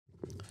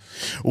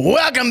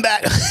Welcome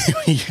back.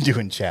 You're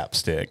doing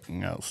chapstick.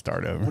 I'll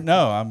start over.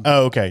 No, I'm.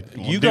 Oh, okay.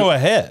 You go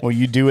ahead. Well,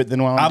 you do it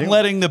then while I'm doing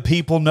letting the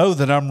people know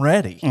that I'm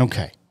ready.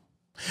 Okay.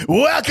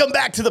 Welcome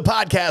back to the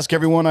podcast,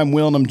 everyone. I'm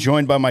Will, and I'm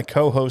joined by my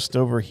co-host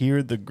over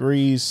here, the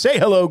Greeze. Say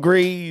hello,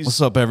 Greeze.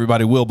 What's up,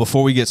 everybody? Will,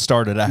 before we get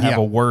started, I have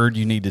a word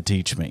you need to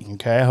teach me.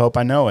 Okay, I hope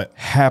I know it.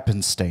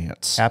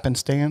 Happenstance.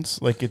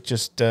 Happenstance? Like it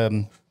just, I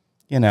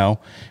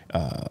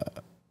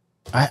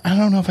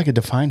don't know if I could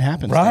define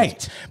happenstance.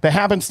 Right. But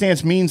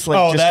happenstance means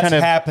like just kind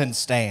of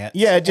happenstance.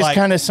 Yeah, just like,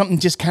 kind of something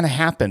just kind of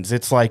happens.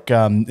 It's like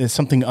it's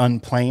something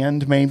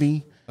unplanned,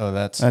 maybe. Oh,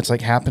 that's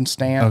like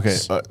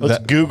happenstance. Okay.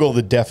 Let's Google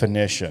the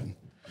definition.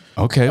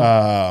 Okay.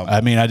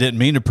 I mean, I didn't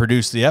mean to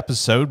produce the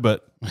episode,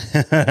 but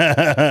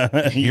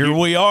here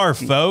we are,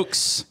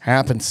 folks.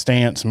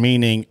 Happenstance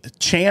meaning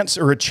chance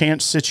or a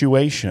chance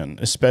situation,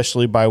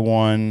 especially by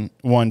one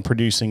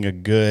producing a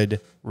good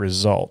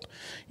result.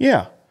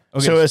 Yeah.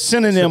 Okay. So a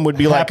synonym would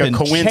be like a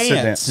coincidence.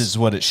 Chance is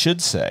what it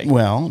should say.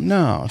 Well,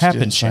 no.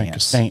 Happen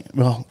chance. Like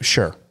well,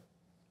 sure.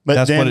 But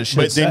that's what it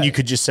should say. Then you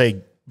could just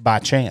say by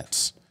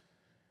chance.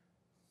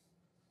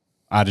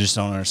 I just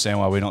don't understand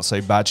why we don't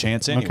say by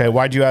chance anyway. Okay,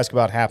 why'd you ask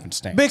about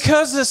happenstance?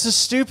 Because it's a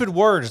stupid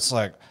word. It's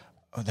like,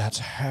 oh, that's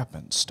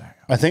happenstance.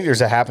 I think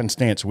there's a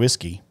happenstance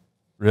whiskey.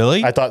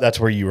 Really? I thought that's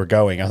where you were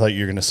going. I thought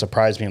you were going to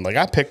surprise me and like,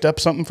 I picked up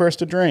something for us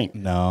to drink.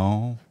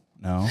 No.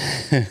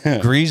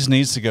 Greeze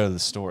needs to go to the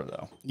store,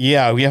 though.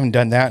 Yeah, we haven't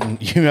done that,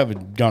 and you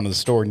haven't gone to the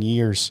store in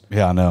years.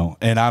 Yeah, I know.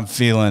 And I'm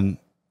feeling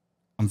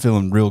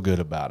real good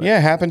about it. Yeah,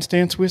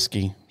 happenstance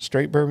whiskey,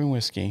 straight bourbon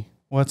whiskey.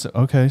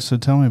 Okay? So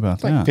tell me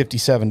about that. Like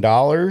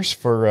 $57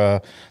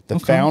 for the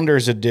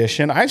Founders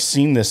Edition. I've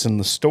seen this in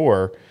the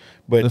store,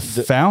 but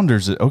the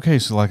Founders. Okay,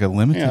 so like a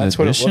limited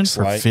edition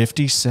for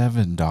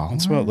 $57.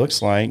 That's what it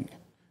looks like.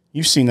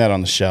 You've seen that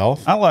on the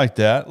shelf. I like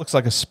that. It looks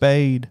like a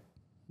spade.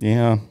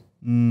 Yeah.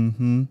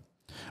 Mm-hmm.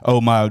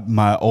 Oh,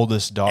 my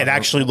oldest daughter. It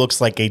actually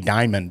looks like a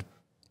diamond.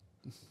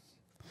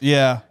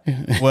 Yeah.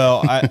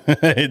 Well,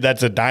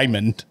 that's a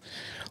diamond.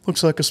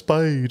 Looks like a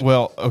spade.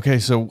 Well, okay,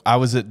 so I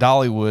was at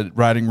Dollywood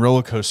riding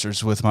roller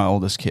coasters with my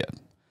oldest kid.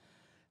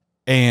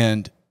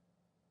 And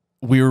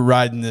we were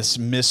riding this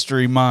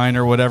mystery mine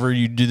or whatever.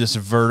 You do this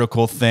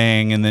vertical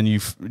thing, and then you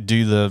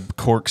do the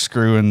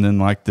corkscrew and then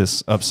like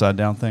this upside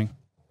down thing.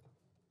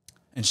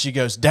 And she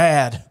goes,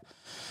 Dad,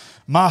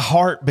 my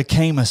heart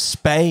became a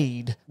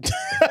spade.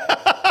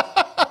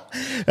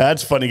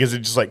 That's funny because it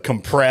just like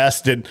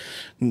compressed and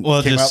came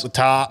out the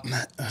top.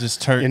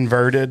 Just turned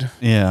inverted.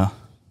 Yeah.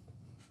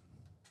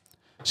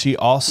 She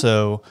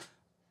also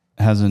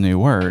has a new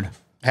word.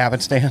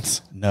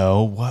 Happenstance?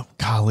 No.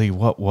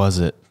 What was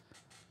it?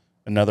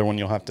 Another one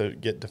you'll have to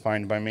get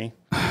defined by me?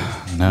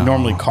 No. You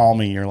normally call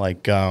me. You're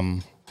like,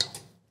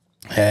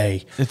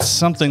 hey. It's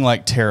something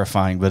like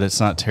terrifying, but it's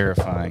not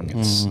terrifying.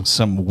 It's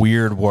some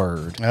weird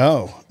word.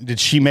 Oh. Did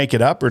she make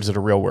it up or is it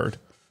a real word?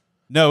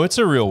 No, it's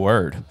a real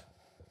word.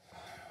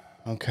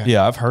 Okay.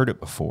 Yeah, I've heard it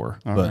before,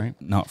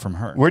 but not from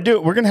her. We're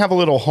going to have a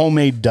little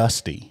homemade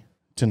dusty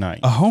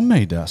tonight. A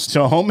homemade dusty.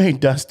 So a homemade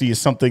dusty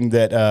is something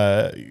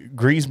that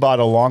Greeze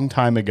bought a long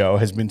time ago,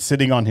 has been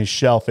sitting on his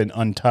shelf and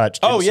untouched.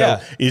 Oh, and yeah.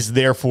 So is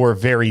therefore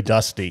very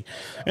dusty.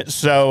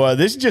 So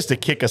this is just to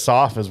kick us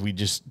off as we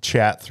just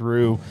chat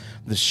through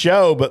the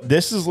show. But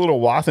this is little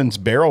Wathen's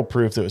barrel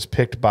proof that was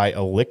picked by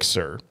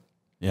Elixir.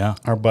 Yeah.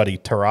 Our buddy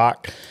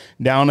Tarak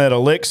down at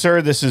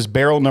Elixir. This is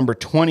barrel number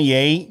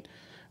 28.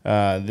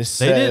 They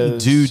didn't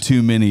do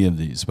too many of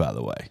these, by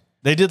the way.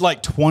 They did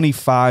like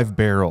 25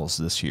 barrels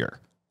this year.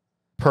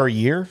 Per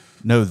year?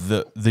 No,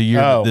 the year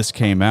that this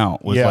came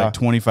out was like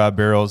 25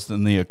 barrels.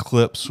 Then the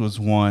Eclipse was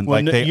one.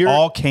 Well, like they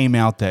all came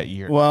out that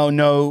year. Well,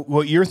 no,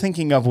 what you're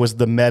thinking of was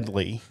the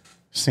medley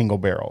single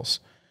barrels.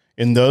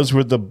 And those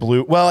were the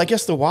blue. Well, I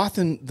guess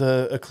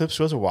the Eclipse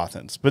was a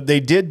Wathen's. But they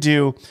did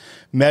do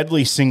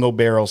medley single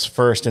barrels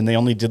first, and they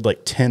only did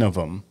like 10 of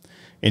them.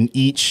 And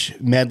each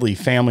medley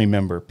family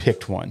member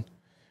picked one.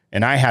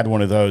 And I had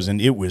one of those,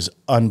 and it was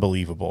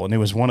unbelievable. And it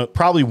was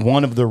probably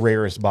one of the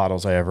rarest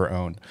bottles I ever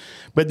owned.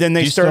 But then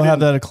they started. You still have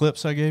that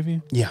Eclipse I gave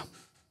you? Yeah.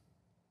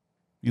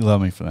 You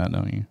love me for that,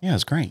 don't you? Yeah,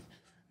 it's great.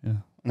 Yeah.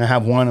 And I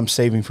have one I'm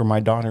saving for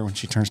my daughter when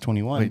she turns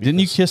 21. Wait, didn't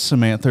you kiss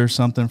Samantha or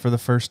something for the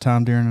first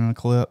time during an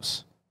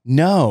eclipse?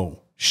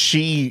 No.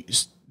 She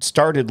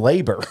started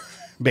labor,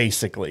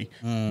 basically,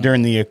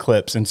 during the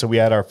eclipse. And so we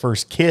had our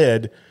first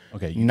kid.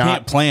 Okay, you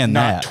can't plan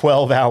that. Not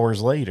 12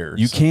 hours later.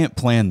 You can't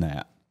plan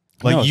that.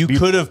 Like, no, you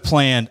could have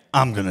planned,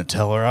 I'm going to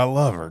tell her I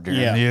love her during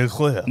the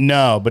eclipse.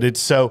 No, but it's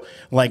so,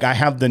 like, I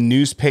have the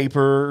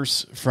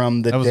newspapers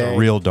from the day. That was a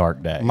real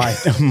dark day.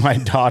 My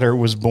daughter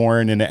was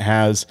born, and it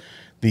has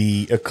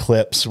the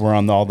eclipse were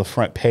on all the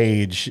front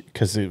page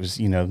because it was,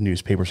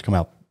 newspapers come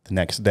out the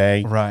next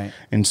day. Right.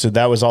 And so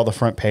that was all the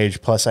front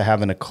page. Plus, I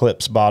have an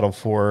Eclipse bottle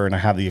for her, and I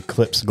have the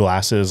Eclipse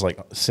glasses, like,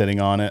 sitting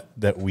on it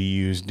that we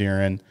used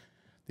during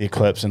the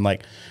eclipse. And,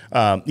 like,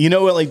 what,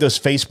 like, those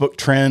Facebook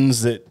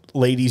trends that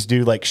ladies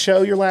do, like,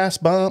 show your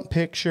last bump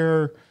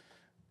picture.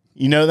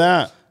 You know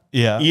that?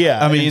 Yeah.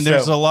 Yeah. I mean,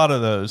 there's a lot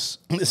of those.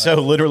 So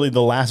literally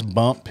the last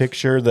bump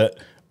picture that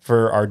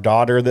for our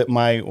daughter that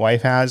my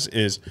wife has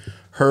is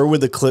her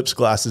with Eclipse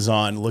glasses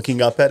on,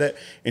 looking up at it,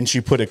 and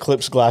she put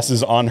Eclipse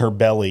glasses on her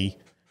belly.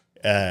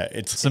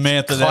 It's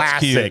Samantha, it's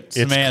that's cute. It's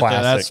Samantha,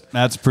 classic.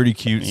 that's pretty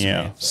cute. Yeah.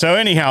 Samantha. So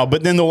anyhow,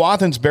 but then the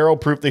Wathans Barrel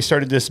Proof, they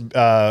started this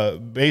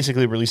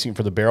basically releasing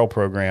for the barrel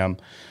program.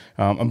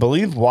 I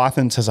believe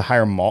Wathans has a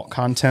higher malt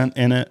content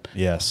in it.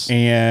 Yes.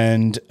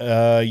 And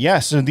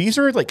so these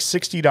are like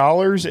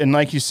 $60. And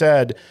like you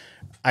said,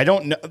 I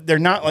don't know. They're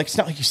not like, it's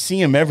not like you see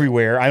them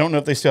everywhere. I don't know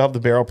if they still have the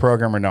barrel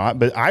program or not,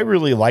 but I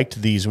really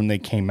liked these when they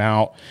came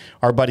out.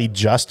 Our buddy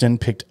Justin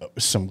picked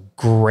some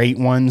great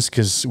ones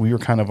because we were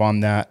kind of on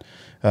that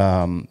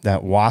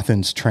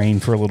Wathans train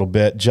for a little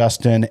bit.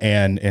 Justin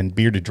and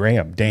Bearded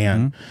Dram,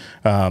 Dan,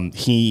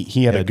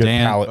 he had a good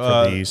palate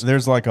for these.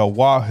 There's like a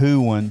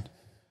Wahoo one.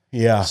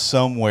 Yeah.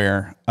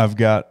 Somewhere I've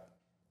got.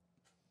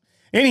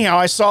 Anyhow,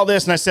 I saw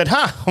this and I said,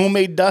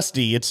 homemade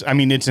Dusty. It's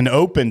an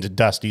opened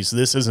Dusty. So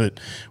this isn't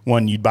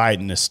one you'd buy at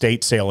an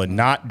estate sale and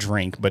not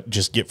drink, but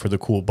just get for the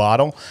cool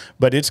bottle.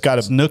 But it's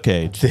got a Nook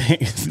age. It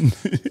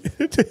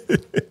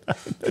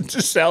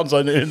just sounds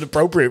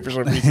inappropriate for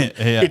some reason.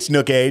 Yeah. It's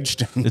Nook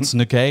aged. It's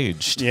Nook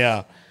aged.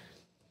 Yeah.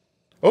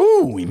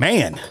 Oh,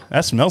 man.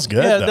 That smells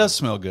good. Yeah, it though. does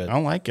smell good. I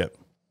like it.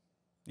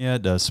 Yeah,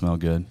 it does smell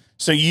good.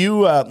 So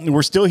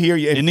we're still here.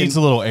 It needs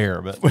a little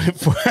air, but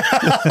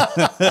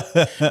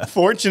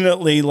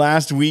fortunately,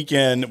 last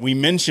weekend we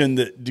mentioned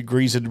that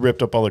Greeze had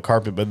ripped up all the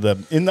carpet, but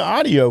in the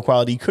audio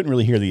quality, you couldn't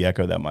really hear the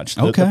echo that much.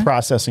 The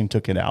processing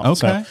took it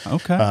out.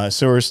 Okay.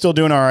 So we're still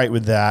doing all right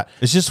with that.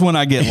 It's just when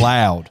I get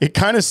loud. It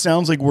kind of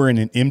sounds like we're in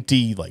an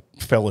empty like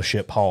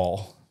fellowship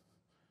hall.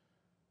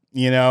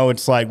 You know,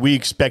 it's like we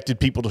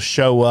expected people to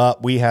show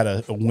up. We had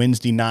a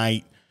Wednesday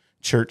night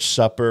church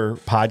supper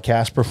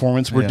podcast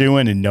performance we're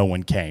doing, and no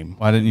one came.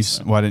 Why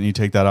didn't you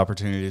take that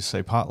opportunity to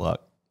say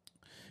potluck?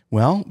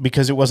 Well,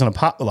 because it wasn't a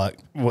potluck.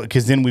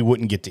 Because then we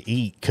wouldn't get to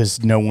eat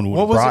because no one would.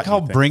 What was it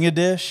called? Anything. Bring a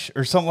dish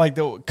or something like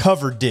that.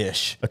 Covered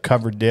dish. A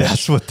covered dish.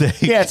 That's what they.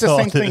 Yeah, it's the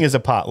same thing as a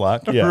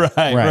potluck. Yeah,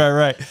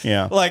 right.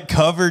 Yeah, like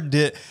covered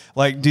dish.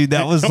 Like, dude,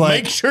 that was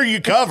like. Make sure you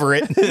cover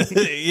it.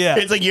 Yeah,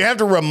 it's like you have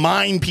to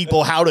remind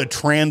people how to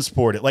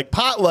transport it. Like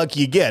potluck,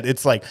 you get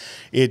it's like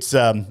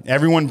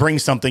everyone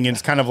brings something, and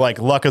it's kind of like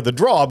luck of the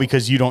draw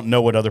because you don't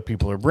know what other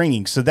people are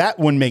bringing. So that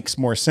one makes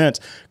more sense.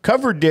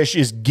 Covered dish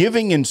is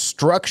giving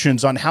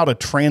instructions on how to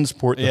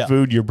transport the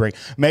food you bring.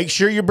 Make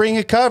sure you bring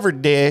a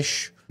covered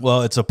dish.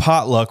 Well, it's a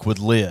potluck with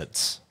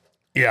lids.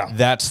 Yeah.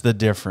 That's the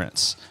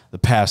difference. The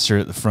pastor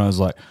at the front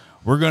is like,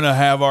 we're going to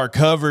have our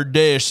covered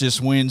dish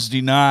this Wednesday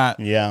night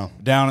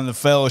down in the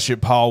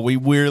fellowship hall. We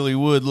really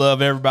would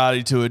love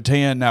everybody to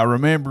attend. Now,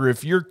 remember,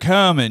 if you're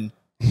coming,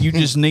 you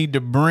just need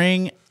to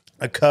bring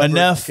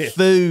enough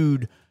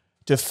food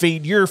to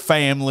feed your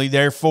family.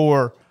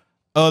 Therefore,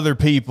 other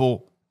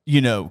people,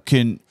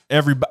 can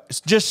everybody,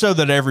 just so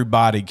that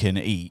everybody can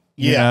eat.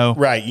 You know?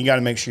 Right. You got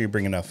to make sure you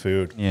bring enough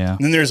food. Yeah. And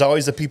then there's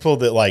always the people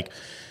that like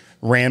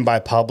ran by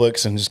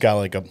Publix and just got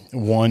like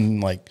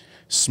one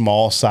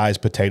small size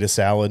potato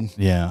salad.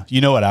 Yeah.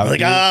 You know what I would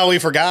do? Oh, we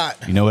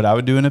forgot. You know what I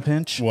would do in a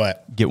pinch?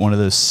 What? Get one of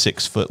those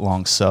 6 foot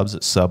long subs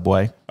at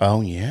Subway.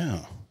 Oh,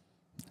 yeah.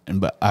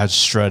 But I'd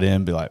strut in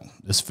and be like,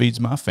 this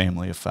feeds my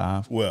family of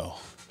 5. Well,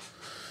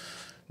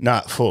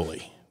 not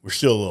fully. We're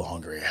still a little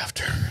hungry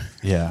after.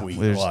 Yeah. We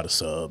eat a lot of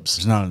subs.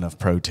 There's not enough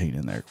protein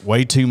in there.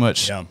 Way too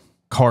much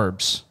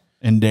carbs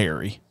and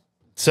dairy.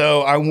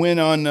 So I went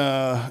on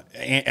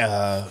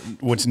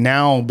what's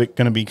now going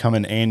to become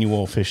an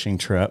annual fishing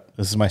trip.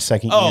 This is my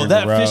second year in a row. Oh,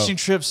 that fishing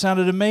trip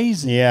sounded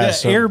amazing. Yeah. The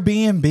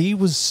Airbnb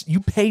was,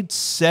 you paid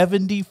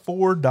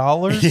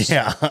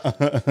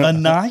 $74 a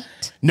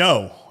night?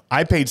 No,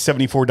 I paid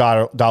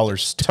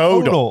 $74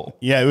 total.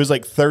 Yeah, it was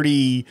like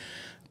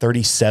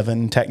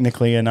 37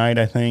 technically a night,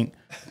 I think,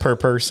 per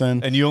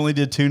person. And you only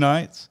did 2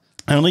 nights?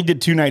 I only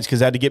did 2 nights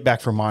because I had to get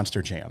back for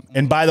Monster Jam.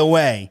 And by the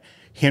way,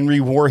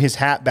 Henry wore his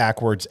hat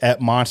backwards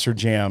at Monster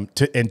Jam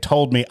and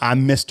told me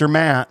I'm Mr.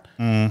 Matt.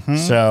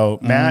 So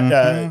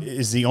Matt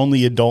is the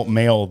only adult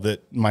male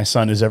that my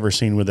son has ever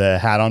seen with a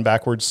hat on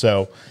backwards.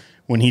 So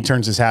when he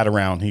turns his hat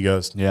around, he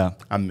goes, "Yeah,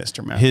 I'm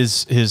Mr. Matt."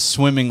 His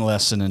swimming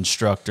lesson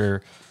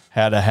instructor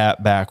had a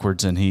hat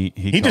backwards, and he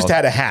just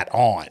had a hat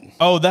on.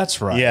 Oh,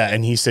 that's right. Yeah,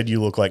 and he said, "You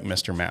look like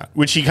Mr. Matt,"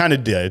 which he kind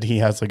of did. He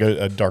has like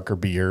a darker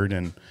beard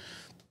and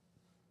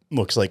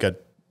looks like a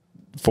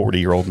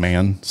 40-year-old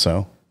man.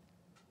 So.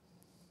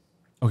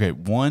 Okay,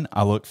 1,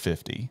 I look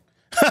 50.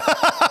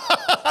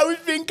 I was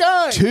being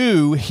kind.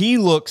 2, he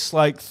looks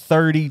like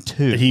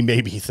 32. He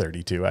may be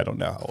 32. I don't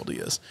know how old he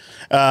is.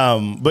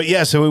 But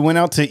yeah, so we went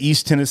out to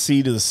East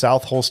Tennessee to the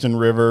South Holston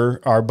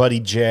River. Our buddy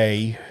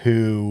Jay,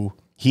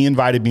 he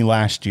invited me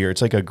last year.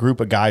 It's like a group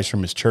of guys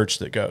from his church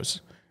that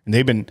goes.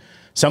 And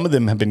some of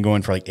them have been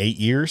going for like 8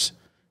 years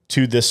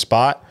to this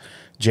spot.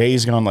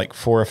 Jay's gone like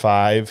 4 or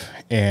 5,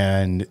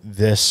 and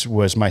this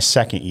was my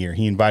second year.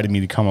 He invited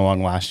me to come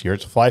along last year.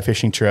 It's a fly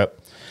fishing trip.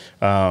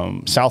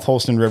 South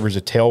Holston River is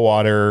a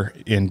tailwater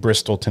in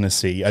Bristol,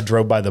 Tennessee. I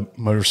drove by the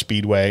Motor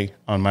Speedway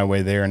on my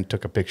way there and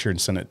took a picture and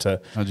sent it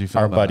to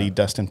our buddy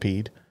Dustin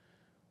Peed.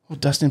 Well,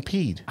 Dustin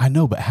peed. I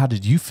know, but how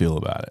did you feel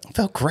about it? It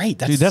felt great.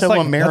 That's, Dude, that's so like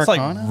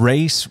Americana. That's like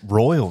race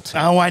royalty.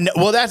 Oh, I know.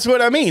 Well, that's what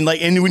I mean.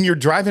 Like, and when you're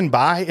driving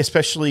by,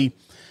 especially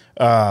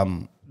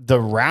the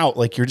route,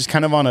 like you're just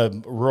kind of on a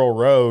rural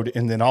road,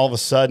 and then all of a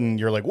sudden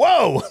you're like,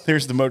 "Whoa!"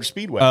 There's the motor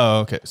speedway. Oh,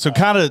 okay. So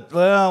kind of.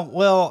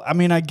 Well. I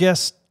mean, I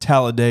guess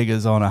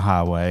Talladega's on a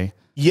highway.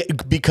 Yeah,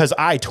 because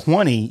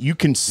I-20, you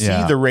can see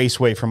the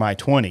raceway from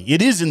I-20.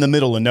 It is in the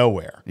middle of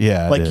nowhere.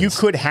 Yeah, like you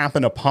could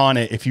happen upon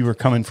it if you were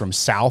coming from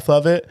south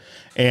of it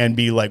and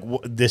be like,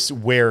 "This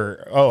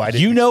where?" Oh, I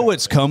didn't. You know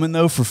what's coming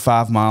though for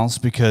 5 miles,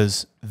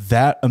 because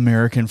that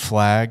American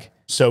flag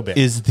so big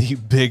is the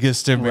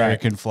biggest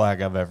American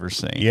flag I've ever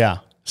seen. Yeah.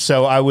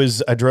 So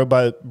I drove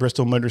by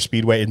Bristol Motor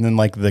Speedway, and then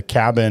like the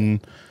cabin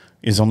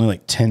is only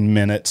like 10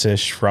 minutes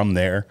ish from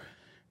there,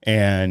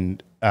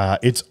 and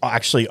it's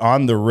actually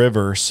on the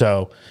river.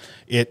 So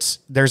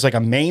there's like a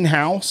main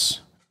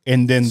house,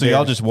 and then so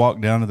y'all just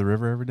walk down to the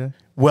river every day.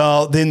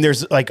 Well, then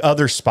there's like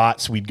other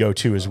spots we'd go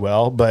to as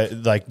well, but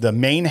like the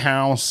main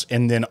house,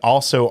 and then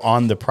also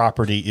on the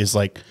property is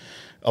like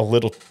a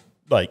little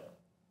like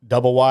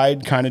double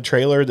wide kind of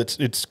trailer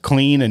it's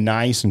clean and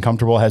nice and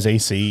comfortable, has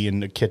AC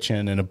and a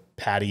kitchen and a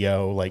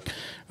patio. Like,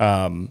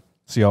 so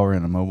y'all were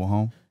in a mobile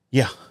home?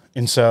 Yeah.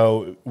 And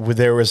so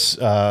there was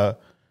 5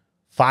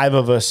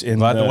 of us in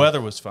the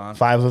weather was fine.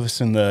 5 of us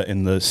in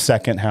the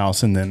second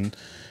house, and then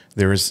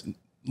there was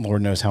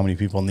Lord knows how many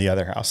people in the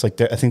other house.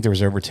 Like I think there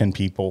was over 10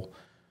 people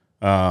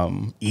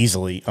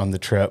easily on the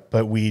trip,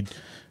 but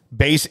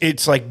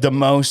it's like the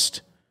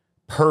most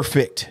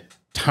perfect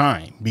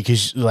time,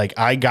 because like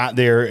I got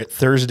there at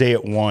Thursday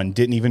at 1,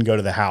 didn't even go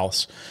to the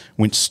house,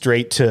 went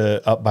straight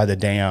to up by the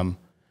dam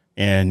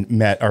and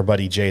met our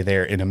buddy Jay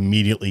there, and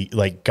immediately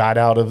like got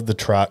out of the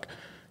truck,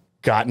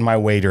 got in my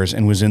waders,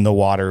 and was in the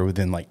water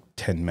within like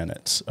 10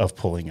 minutes of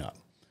pulling up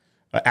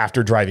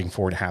after driving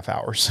 4.5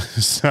 hours.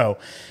 So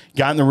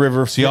got in the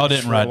river. So y'all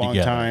didn't ride a long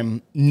together?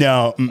 Time.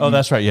 No. Oh,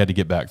 that's right. You had to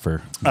get back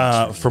for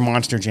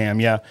Monster Jam.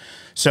 Yeah.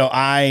 So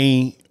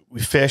we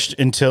fished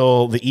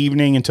until the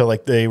evening, until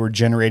like they were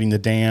generating the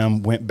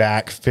dam, went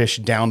back,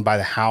 fished down by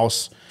the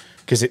house,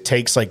 because it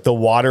takes like the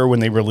water, when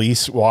they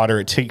release water,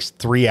 it takes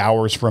 3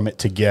 hours from it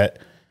to get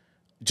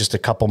just a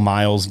couple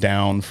miles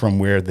down from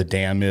where the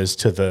dam is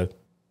to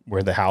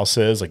where the house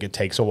is. Like it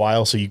takes a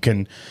while. So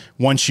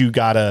once you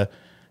gotta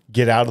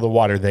get out of the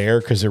water there,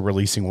 because they're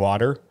releasing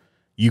water,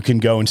 you can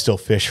go and still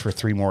fish for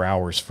 3 more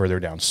hours further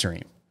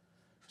downstream.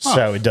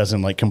 So it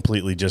doesn't like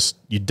completely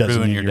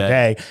ruin your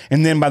day.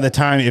 And then by the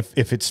time,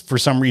 if it's for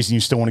some reason you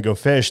still want to go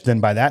fish, then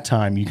by that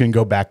time you can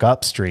go back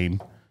upstream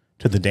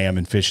to the dam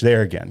and fish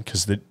there again,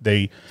 because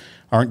they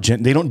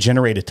don't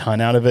generate a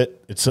ton out of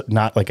it. It's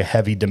not like a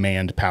heavy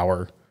demand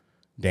power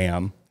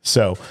dam.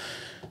 So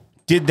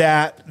did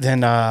that,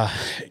 then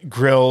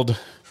grilled.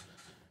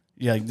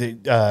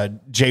 Yeah,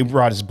 Jay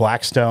brought his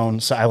Blackstone,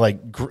 so I like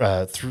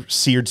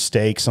seared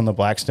steaks on the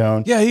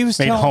Blackstone. Yeah, he was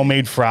made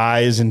homemade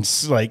fries, and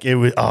like it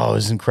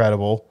was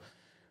incredible.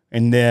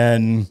 And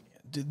then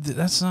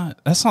that's not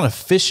a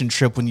fishing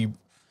trip when you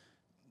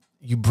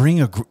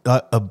bring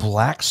a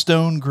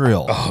Blackstone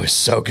grill. Oh, it's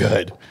so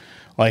good.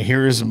 Like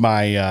here's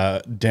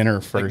my dinner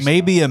first. Like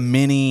maybe a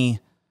mini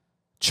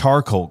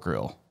charcoal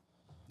grill.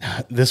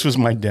 This was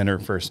my dinner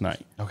first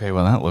night. Okay,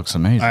 well that looks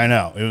amazing. I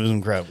know, it was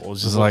incredible. It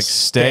was just like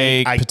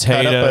steak,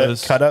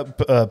 potatoes. Cut up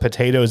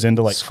potatoes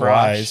into like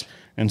fries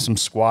and some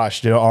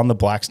squash. On the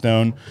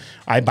Blackstone.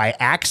 I by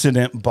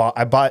accident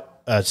bought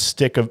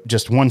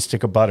just one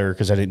stick of butter,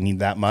 because I didn't need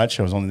that much.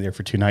 I was only there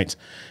for 2 nights,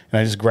 and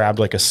I just grabbed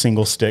like a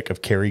single stick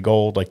of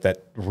Kerrygold, like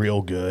that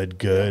real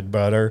good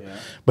butter. Yeah.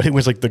 But it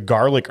was like the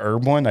garlic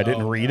herb one. I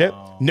didn't read it.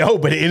 No,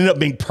 but it ended up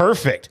being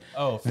perfect.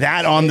 Oh,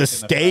 that on the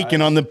steak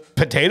and on the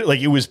potato,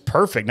 like it was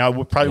perfect. Now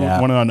I probably would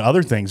want it on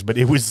other things, but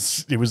it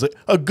was like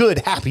a good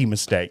happy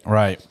mistake.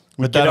 Right.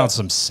 Put that on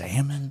some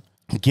salmon.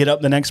 Get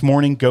up the next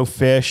morning, go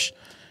fish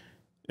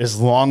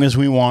as long as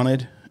we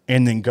wanted,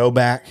 and then go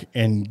back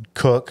and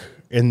cook,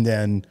 and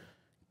then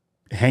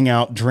hang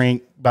out,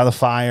 drink by the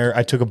fire.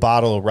 I took a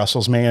bottle of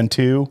Russell's Man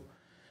 2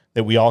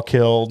 that we all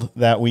killed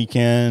that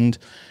weekend.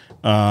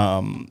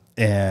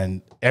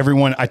 And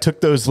everyone, I took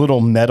those little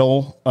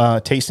metal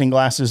tasting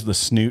glasses, the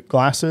snoot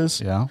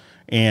glasses. Yeah.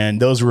 And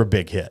those were a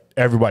big hit.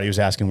 Everybody was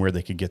asking where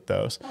they could get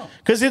those.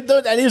 Because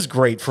that is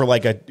great for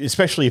like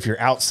especially if you're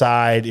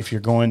outside, if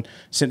you're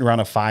sitting around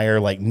a fire,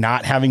 like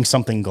not having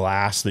something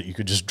glass that you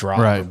could just drop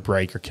or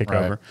break or kick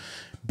over.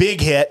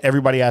 Big hit.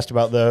 Everybody asked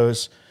about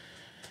those.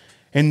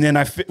 And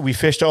then we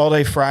fished all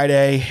day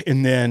Friday,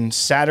 and then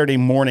Saturday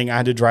morning I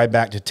had to drive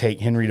back to take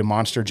Henry to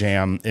Monster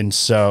Jam, and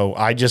so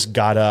I just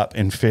got up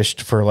and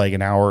fished for like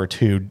an hour or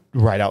 2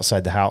 right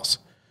outside the house.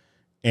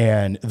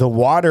 And the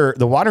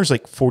water's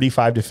like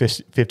 45 to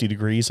 50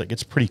 degrees, like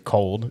it's pretty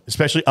cold,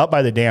 especially up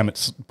by the dam.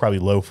 It's probably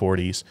low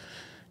 40s.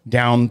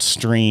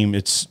 Downstream,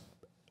 it's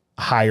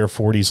higher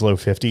 40s, low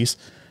 50s.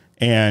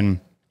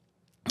 And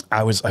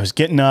I was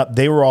getting up.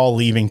 They were all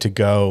leaving to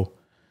go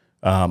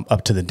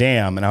up to the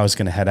dam, and I was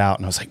going to head out,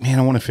 and I was like, man,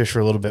 I want to fish for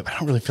a little bit, but I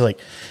don't really feel like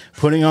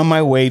putting on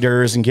my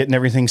waders and getting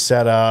everything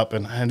set up,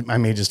 and I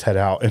may just head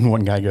out. And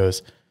one guy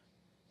goes,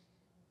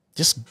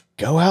 just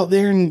go out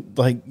there and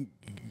like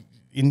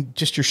in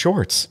just your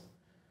shorts.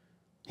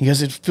 He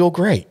goes, it'd feel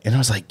great. And I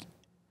was like,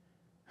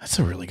 that's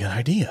a really good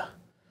idea.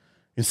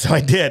 And so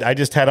I did. I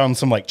just had on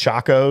some like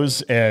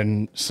Chacos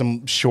and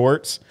some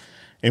shorts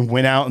and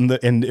went out,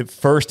 and at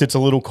first it's a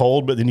little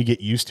cold, but then you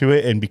get used to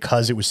it. And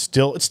because it's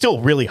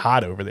still really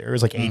hot over there. It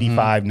was like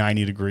 85,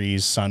 90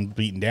 degrees, sun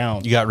beating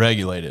down. You got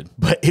regulated.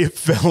 But it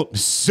felt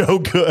so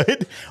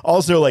good.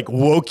 Also like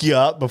woke you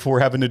up before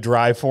having to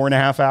drive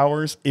 4.5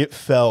 hours. It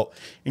felt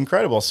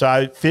incredible. So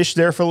I fished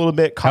there for a little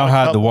bit. How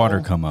high did the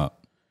water come up?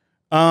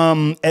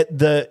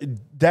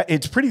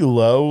 It's pretty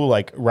low,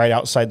 like right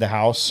outside the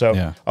house.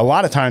 So a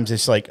lot of times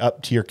it's like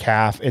up to your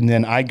calf. And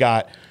then I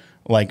got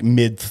like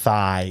mid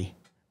thigh.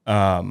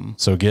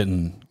 So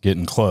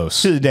getting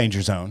close to the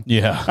danger zone.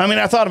 Yeah. I mean,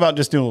 I thought about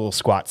just doing a little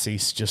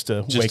squatsies just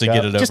to wake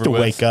up, just to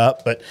wake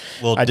up, but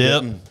little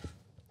dip.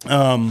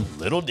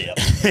 Little dip.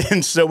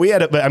 And so we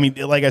had it, but I mean,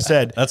 like I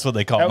said, that's what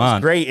they call that mine.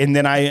 Was great. And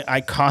then I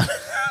caught,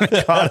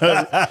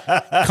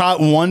 caught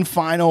one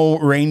final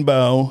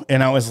rainbow,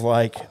 and I was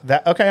like,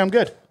 okay, I'm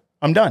good.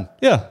 I'm done.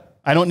 Yeah.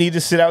 I don't need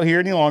to sit out here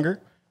any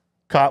longer.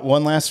 Caught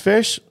one last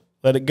fish,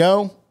 let it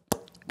go,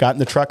 got in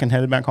the truck and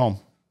headed back home.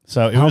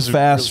 So it was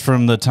fast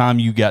from the time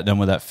you got done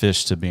with that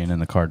fish to being in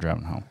the car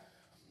driving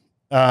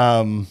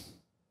home?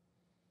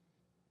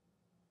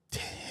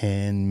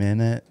 10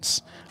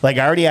 minutes. Like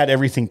I already had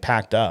everything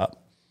packed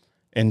up.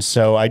 And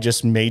so I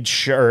just made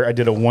sure I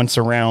did a once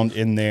around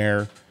in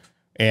there,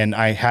 and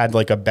I had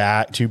like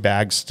two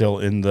bags still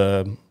in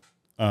the,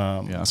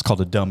 it's called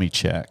a dummy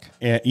check.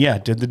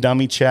 Did the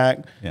dummy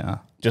check. Yeah.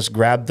 Just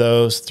grabbed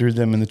those, threw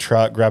them in the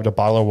truck, grabbed a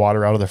bottle of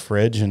water out of the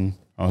fridge, and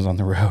I was on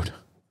the road.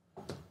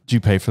 Did you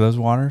pay for those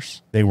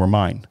waters? They were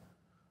mine.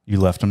 You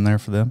left them there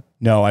for them?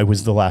 No, I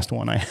was the last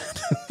one I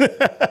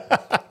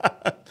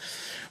had.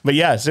 But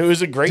yes, it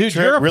was a great trip.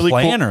 You're a really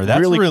planner. Cool,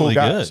 That's really cool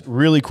guys. good.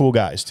 Really cool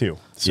guys too.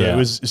 So it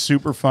was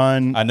super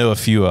fun. I know a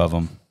few of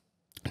them.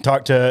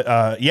 Talked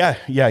to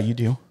you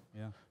do.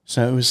 Yeah.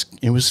 So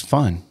it was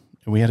fun.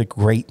 We had a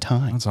great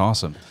time. That's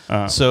awesome.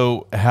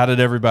 So how did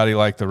everybody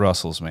like the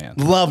Russells, man?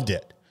 Loved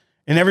it.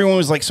 And everyone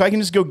was like, so I can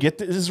just go get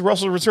this? This is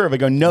Russell Reserve. I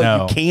go,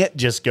 no, you can't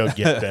just go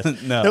get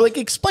this. No. They're like,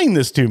 explain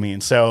this to me.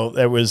 And so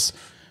it was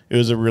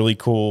a really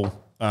cool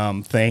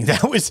thing.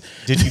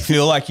 Did you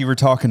feel like you were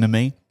talking to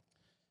me?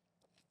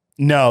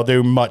 No, they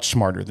were much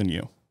smarter than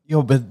you.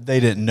 But they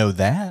didn't know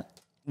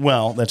that.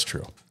 Well, that's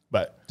true.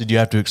 But did you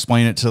have to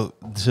explain it to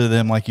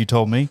them like you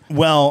told me?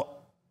 Well,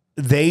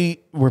 they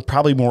were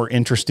probably more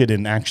interested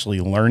in actually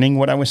learning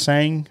what I was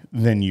saying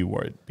than you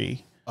would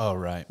be. Oh,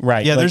 right.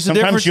 Right. Yeah, like there's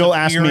sometimes a difference you'll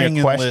ask me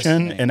a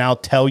question and and I'll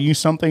tell you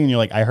something and you're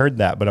like, I heard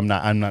that, but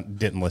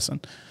didn't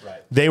listen.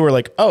 Right. They were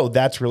like, oh,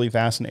 that's really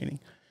fascinating.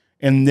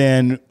 And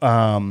then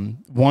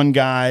one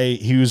guy,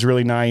 he was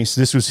really nice.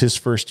 This was his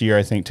first year,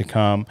 I think, to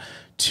come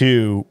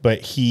too. But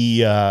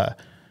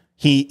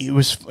it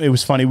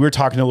was funny. We were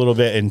talking a little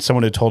bit, and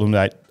someone had told him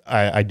that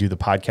I do the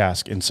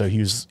podcast, and so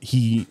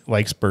he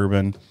likes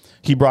bourbon.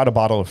 He brought a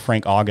bottle of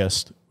Frank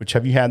August, which,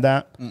 have you had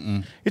that?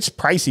 Mm-mm. It's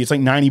pricey. It's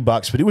like $90,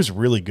 but it was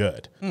really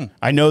good.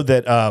 I know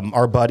that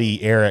our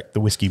buddy Eric, the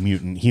Whiskey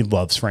Mutant, he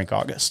loves Frank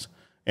August.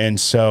 And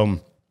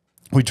so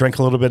we drank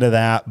a little bit of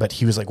that, but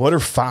he was like, what are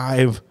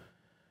 5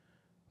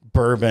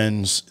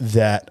 bourbons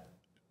that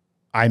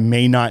I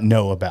may not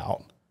know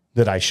about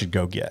that I should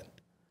go get?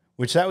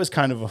 Which that was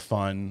kind of a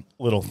fun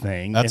little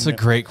thing. That's a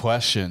great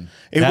question.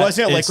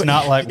 It's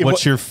not like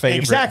what's your favorite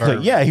exactly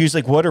bourbon? Yeah, he was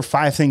like, what are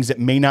 5 things that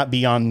may not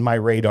be on my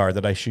radar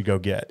that I should go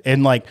get?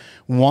 And like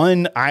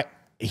one,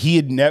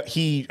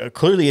 he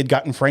clearly had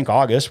gotten Frank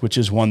August, which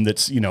is one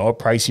that's a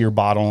pricier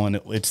bottle and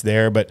it's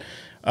there, but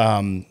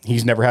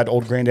he's never had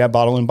Old Granddad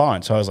Bottle and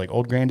Bond. So I was like,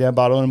 Old Granddad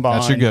Bottle and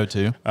Bond. That's your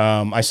go-to.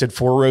 I said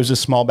Four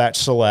Roses Small Batch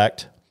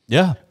Select.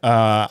 Yeah.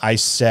 I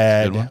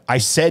said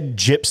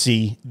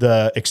Gypsy,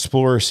 the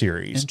Explorer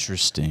series.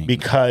 Interesting.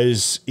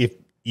 Because if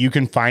you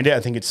can find it, I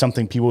think it's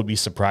something people would be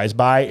surprised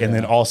by. And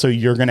then also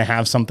you're going to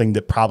have something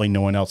that probably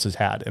no one else has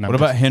had. And what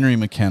about Henry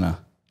McKenna?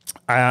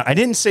 I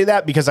didn't say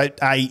that because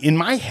I in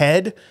my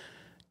head,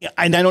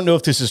 and I don't know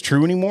if this is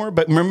true anymore,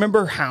 but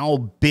remember how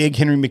big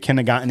Henry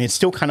McKenna got, and it's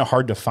still kind of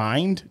hard to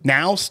find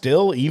now,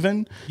 still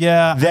even.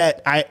 Yeah.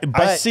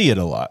 I see it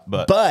a lot,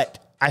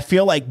 but I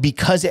feel like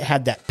because it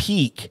had that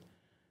peak,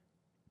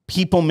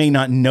 people may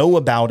not know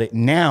about it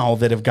now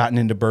that have gotten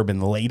into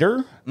bourbon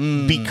later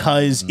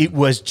because it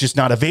was just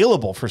not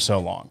available for so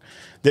long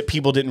that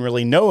people didn't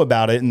really know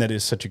about it, and that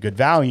is such a good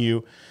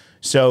value.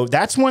 So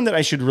that's one that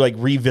I should like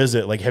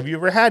revisit. Like, have you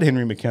ever had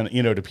Henry McKenna,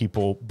 to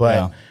people?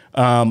 But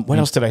what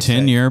else did I say?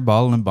 10-year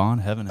Bottle and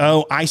Bond, heaven.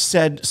 Oh, I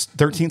said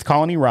 13th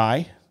Colony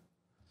Rye.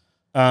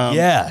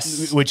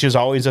 Yes. Which is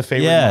always a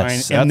favorite of mine.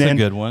 And that's a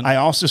good one. I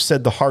also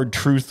said the Hard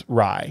Truth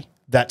Rye,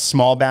 that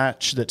small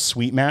batch, that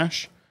sweet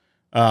mash.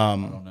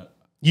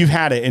 You've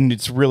had it and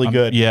it's really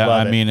good. Yeah,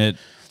 I mean it.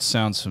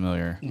 Sounds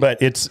familiar.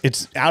 But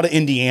it's out of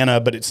Indiana,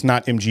 but it's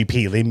not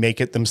MGP. They make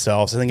it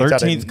themselves. I think it's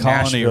out of 13th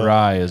Colony Nashville.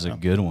 Rye is a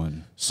good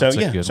one. So That's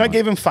a yeah, good so I one.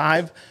 gave him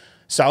 5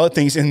 solid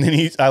things, and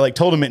then I like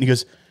told him it, and he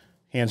goes,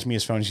 hands me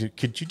his phone. He said,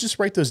 could you just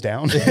write those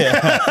down?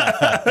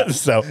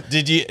 So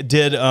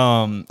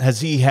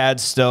has he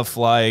had stuff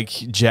like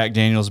Jack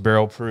Daniel's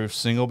barrel proof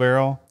single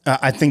barrel?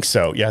 I think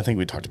so. Yeah, I think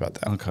we talked about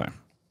that Okay.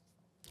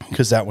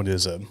 because that one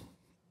is a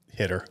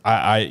hitter.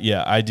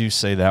 I do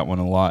say that one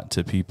a lot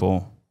to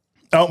people.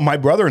 Oh, my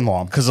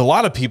brother-in-law. Because a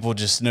lot of people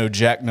just know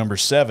Jack number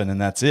 7 and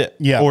that's it.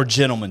 Yeah. Or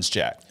Gentleman's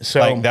Jack. So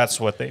like that's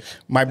what they.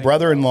 My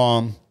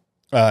brother-in-law,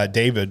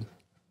 David,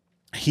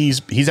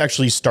 he's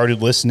actually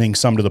started listening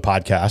some to the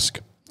podcast,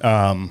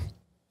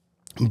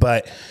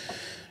 but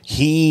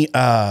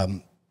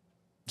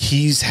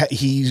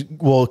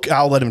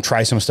I'll let him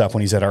try some stuff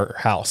when he's at our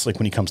house, like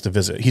when he comes to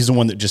visit. He's the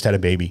one that just had a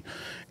baby,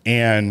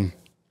 and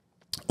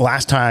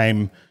last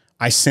time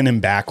I sent him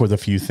back with a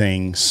few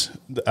things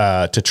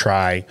to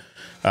try.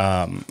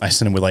 I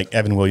sent him with like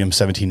Evan Williams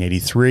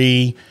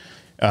 1783.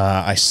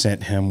 I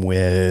sent him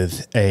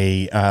with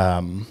a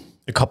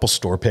couple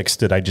store picks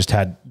that I just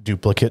had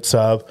duplicates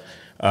of.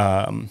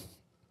 I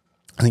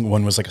think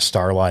one was like a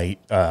Starlight,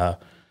 a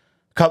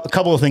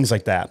couple of things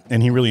like that.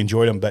 And he really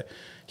enjoyed them, but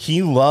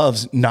he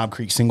loves Knob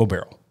Creek single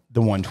barrel,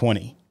 the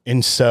 120.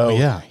 And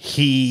so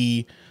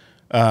he's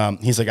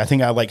like, I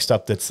think I like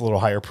stuff that's a little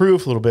higher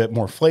proof, a little bit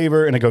more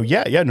flavor. And I go,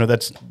 yeah, no,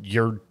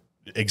 you're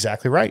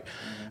exactly right.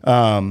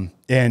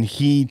 And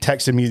he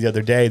texted me the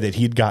other day that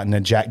he'd gotten a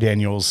Jack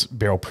Daniel's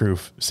barrel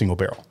proof single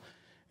barrel.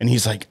 And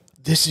he's like,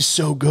 this is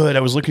so good. I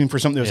was looking for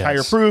something that was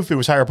higher proof. It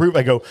was higher proof.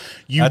 I go,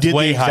 that's did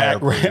way the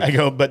exact right. I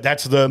go, but I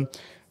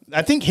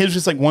think his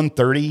was like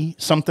 130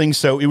 something.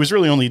 So it was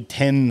really only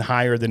 10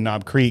 higher than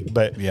Knob Creek.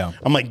 But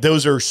I'm like,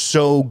 those are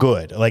so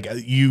good. Like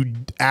you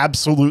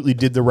absolutely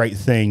did the right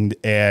thing.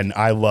 And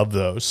I love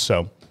those.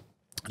 So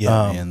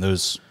man,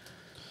 those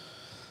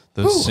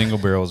single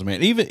barrels,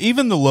 man.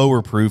 Even the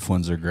lower proof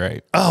ones are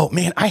great. Oh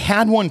man, I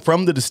had one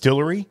from the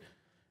distillery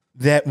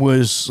that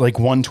was like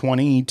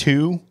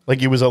 122.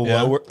 Like it was a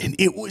lower, and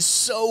it was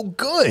so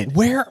good.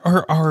 Where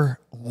are our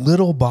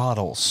little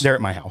bottles? They're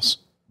at my house.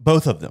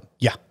 Both of them.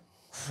 Yeah,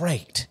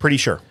 Great. pretty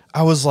sure.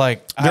 I was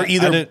like, they're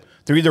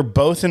either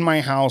both in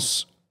my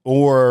house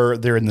or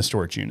they're in the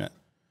storage unit.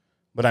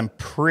 But I'm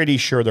pretty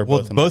sure they're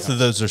both. Both of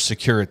those are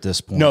secure at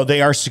this point. No,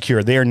 they are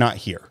secure. They are not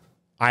here.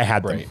 I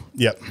had them.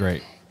 Yep.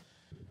 Great.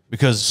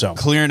 Because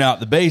clearing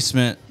out the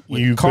basement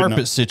with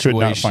carpet situation.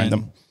 Could not find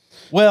them.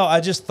 Well, I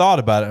just thought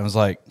about it and was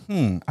like,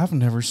 I've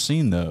never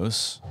seen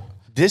those.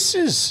 This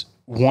is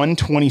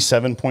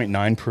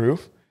 127.9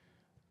 proof.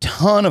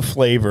 Ton of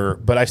flavor,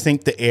 but I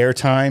think the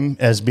airtime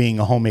as being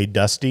a homemade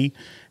dusty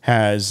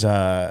has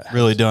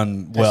really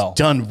done well.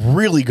 Done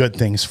really good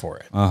things for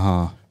it.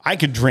 I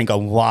could drink a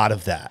lot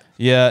of that.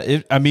 Yeah,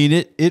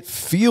 it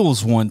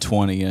feels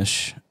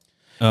 120-ish.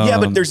 Yeah,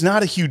 but there's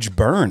not a huge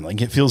burn. Like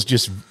it feels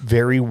just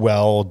very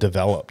well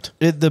developed.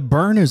 The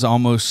burn is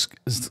almost.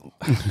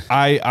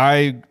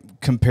 I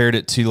compared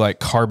it to like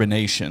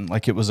carbonation,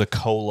 like it was a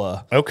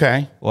cola.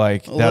 Okay,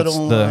 like that's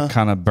the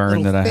kind of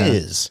burn that I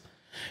had.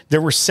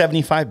 There were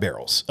 75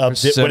 barrels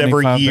of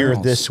whatever year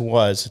this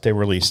was that they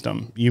released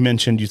them. You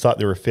mentioned you thought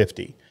there were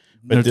 50,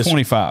 but no,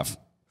 25.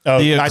 Oh,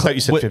 I thought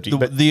you said 50.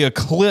 But the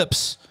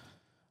Eclipse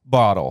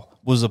bottle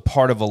was a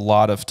part of a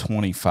lot of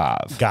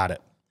 25. Got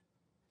it.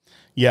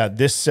 Yeah,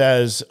 this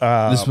says...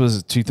 this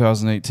was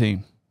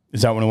 2018.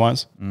 Is that when it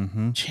was?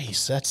 Mm-hmm.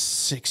 Jeez, that's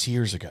 6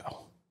 years ago.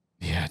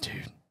 Yeah,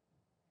 dude.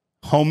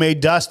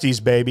 Homemade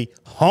Dusties, baby.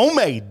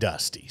 Homemade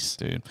Dusties.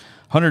 Dude.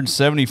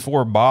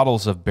 174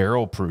 bottles of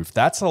barrel proof.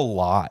 That's a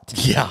lot.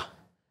 Yeah.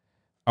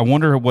 I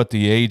wonder what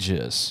the age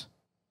is.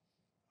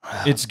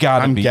 It's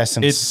got to be.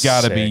 It's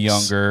got to be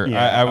younger.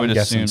 Yeah, I would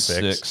assume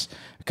 6.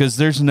 Because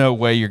there's no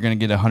way you're going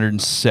to get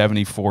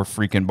 174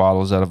 freaking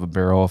bottles out of a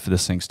barrel if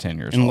this thing's 10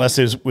 years old. Unless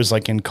it was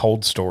like in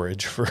cold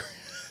storage for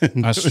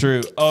That's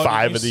true.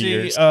 5 of the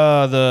years.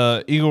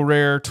 The Eagle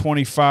Rare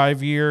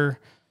 25-year,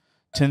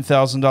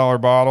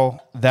 $10,000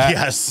 bottle.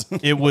 Yes.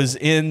 It was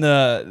in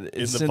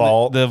the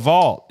vault. The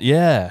vault,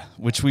 yeah,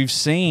 which we've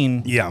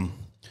seen. Yeah.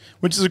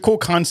 Which is a cool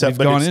concept,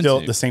 but it's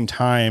still at the same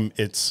time,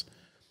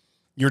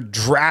 you're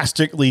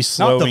drastically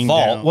slowing Not the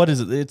vault. down. What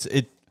is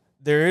it?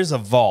 There is a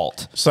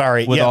vault.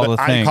 Sorry, with all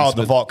the I things, call it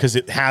the vault because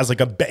it has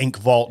like a bank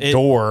vault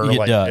door. It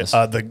like, does.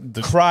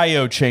 The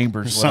cryo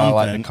chambers, what I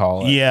like to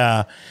call it.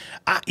 Yeah.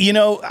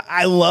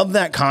 I love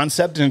that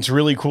concept, and it's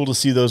really cool to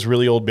see those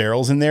really old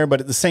barrels in there.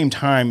 But at the same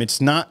time, it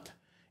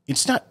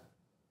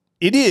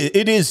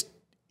is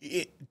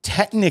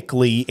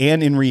technically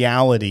and in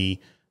reality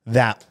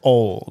that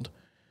old,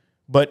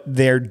 but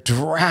they're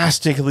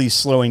drastically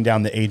slowing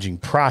down the aging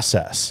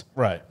process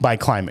by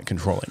climate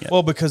controlling it.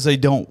 Well, because they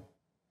don't.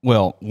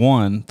 Well,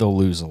 one, they'll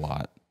lose a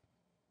lot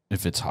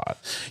if it's hot.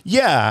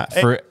 Yeah.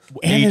 For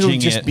and aging it'll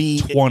just be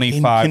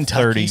 25,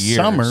 30 years.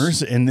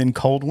 Summers and then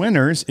cold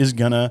winters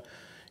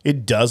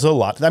it does a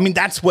lot. I mean,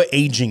 that's what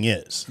aging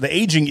is. The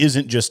aging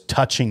isn't just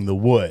touching the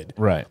wood.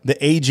 Right.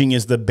 The aging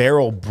is the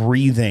barrel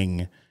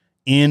breathing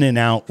in and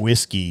out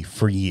whiskey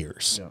for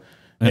years. Yeah.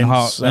 And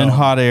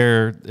hot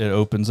air, it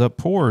opens up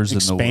pores,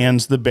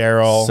 expands the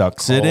barrel,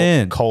 sucks it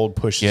in. Cold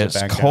pushes it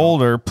back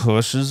colder, out.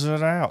 Pushes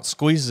it out,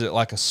 squeezes it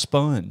like a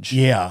sponge.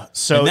 Yeah,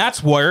 so and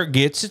that's where it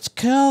gets its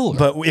color.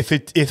 But if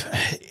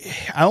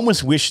I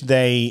almost wish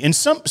they, in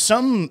some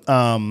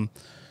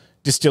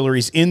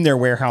distilleries in their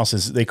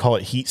warehouses, they call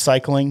it heat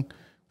cycling,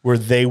 where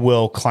they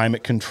will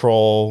climate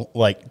control,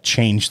 like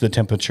change the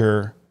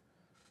temperature,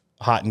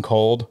 hot and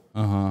cold,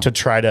 to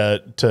try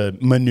to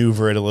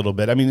maneuver it a little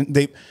bit. I mean,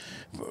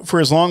 for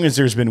as long as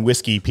there's been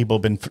whiskey, people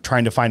have been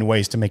trying to find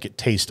ways to make it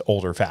taste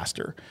older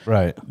faster.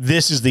 Right.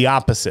 This is the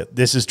opposite.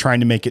 This is trying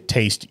to make it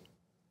taste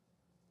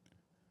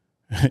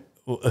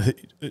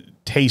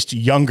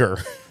younger,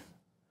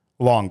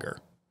 longer.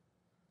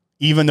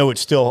 Even though it's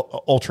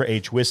still ultra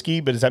age whiskey,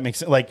 but does that make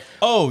sense? Like,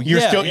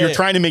 you're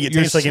trying to make it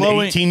taste like an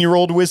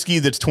 18-year-old whiskey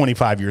that's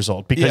 25 years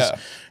old. Because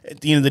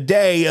at the end of the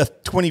day, a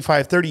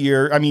 25,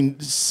 30-year, I mean,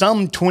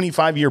 some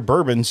 25-year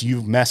bourbons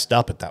you've messed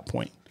up at that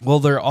point. Well,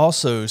 they're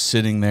also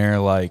sitting there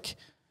like,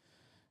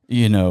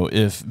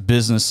 if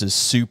business is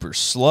super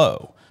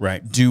slow,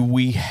 right? Do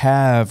we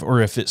have, or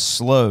if it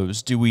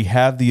slows, do we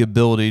have the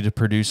ability to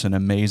produce an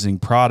amazing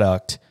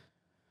product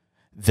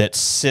that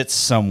sits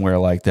somewhere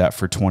like that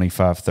for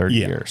 25, 30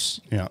 years?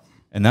 Yeah.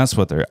 And that's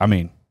what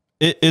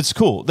it's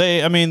cool.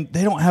 They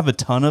don't have a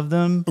ton of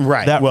them.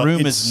 Right. That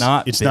room is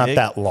not big. Not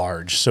that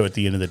large. So at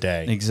the end of the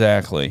day.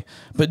 Exactly.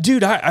 But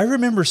dude, I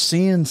remember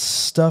seeing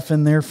stuff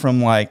in there from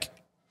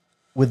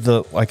with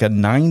a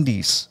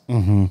 90s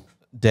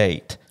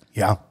date.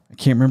 Yeah. I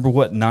can't remember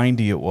what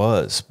 90 it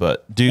was,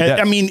 but dude,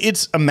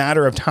 it's a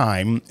matter of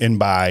time. And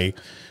by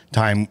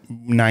time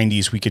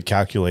 90s, we could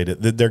calculate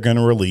it that they're going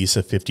to release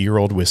a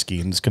 50-year-old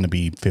whiskey and it's going to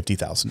be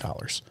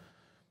 $50,000.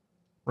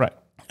 Right.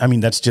 I mean,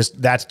 that's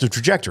the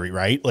trajectory,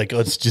 right? Like,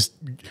 let's just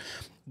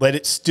let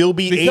it still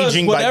be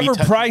aging. Whatever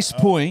price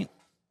point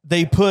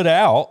they put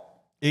out,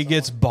 it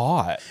gets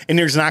bought. And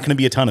there's not going to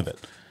be a ton of it.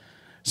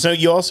 So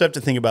you also have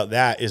to think about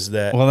that is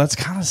that... Well, that's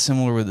kind of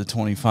similar with the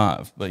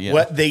 25, but yeah.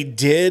 What they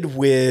did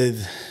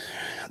with...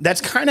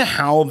 That's kind of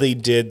how they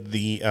did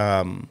the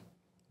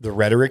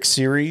Rhetoric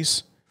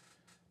series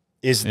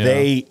is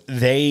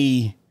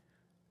they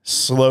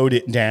slowed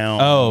it down.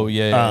 Oh,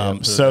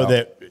 yeah. So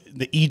that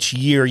each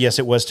year, yes,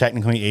 it was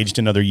technically aged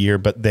another year,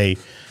 but they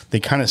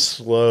kind of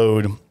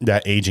slowed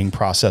that aging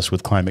process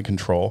with climate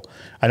control.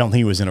 I don't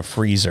think it was in a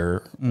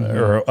freezer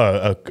or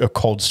a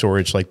cold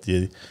storage like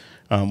the...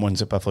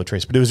 ones at Buffalo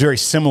Trace, but it was a very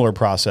similar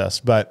process.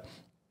 But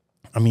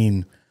I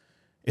mean,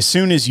 as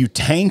soon as you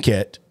tank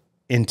it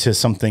into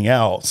something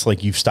else,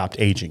 like you've stopped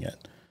aging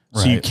it.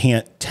 So you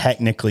can't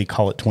technically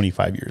call it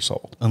 25 years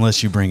old.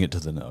 Unless you bring it to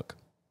the Nook.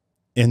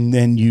 And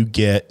then you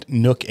get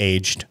Nook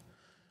aged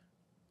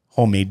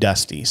homemade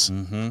Dusties.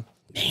 Man,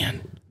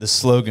 the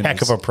slogan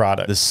of a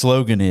product. The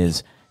slogan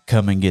is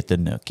come and get the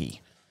Nookie.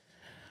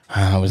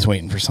 I was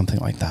waiting for something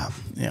like that.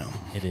 Yeah,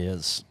 it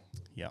is.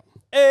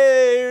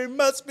 Hey,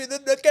 must be the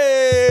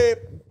Nookie.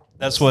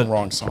 That's what the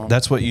wrong song.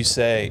 That's what you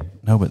say.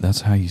 No, but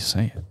that's how you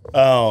say it.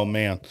 Oh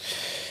man.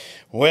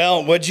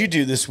 Well, what'd you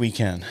do this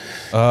weekend?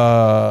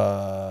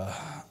 I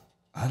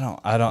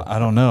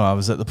don't know. I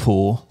was at the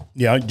pool.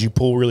 Yeah, did you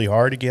pull really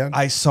hard again?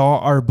 I saw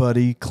our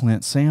buddy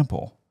Clint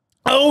Sample.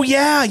 Oh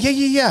yeah.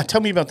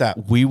 Tell me about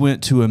that. We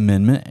went to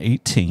Amendment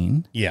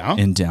 18. Yeah.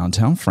 In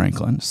downtown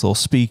Franklin. It's a little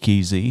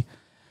speakeasy,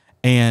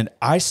 and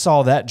I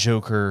saw that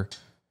joker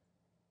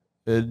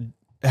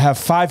have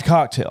 5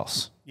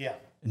 cocktails. Yeah.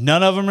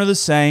 None of them are the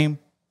same.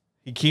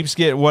 He keeps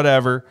getting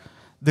whatever.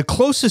 The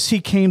closest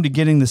he came to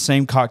getting the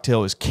same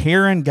cocktail is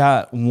Karen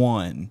got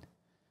one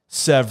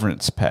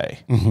severance pay.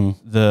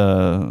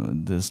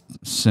 The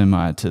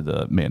semi to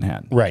the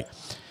Manhattan. Right.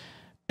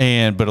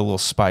 But a little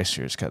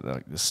spicier. It's got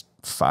like this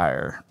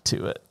fire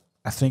to it.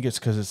 I think it's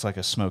because it's like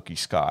a smoky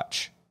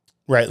scotch.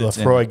 Right.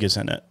 Lafroig is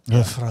in it.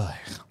 Lafroig.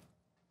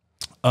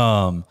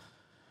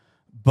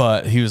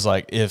 But he was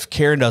like, if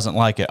Karen doesn't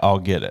like it, I'll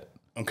get it.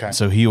 Okay.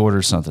 So he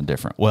ordered something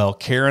different. Well,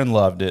 Karen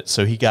loved it,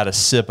 so he got a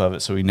sip of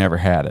it, so he never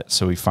had it.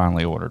 So he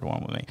finally ordered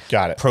one with me.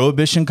 Got it.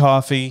 Prohibition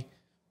coffee,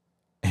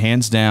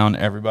 hands down,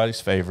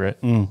 everybody's favorite.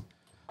 And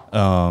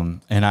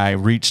I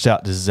reached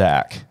out to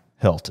Zach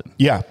Helton.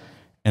 Yeah.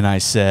 And I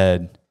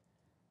said,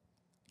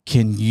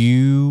 can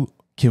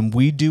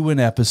we do an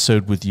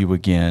episode with you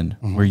again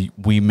where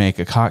we make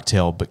a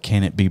cocktail, but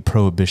can it be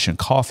Prohibition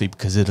coffee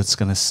because it's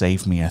going to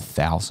save me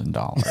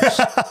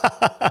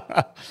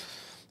 $1,000?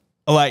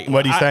 Like,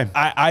 what do you say?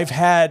 I've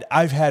had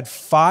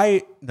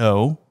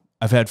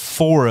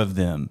 4 of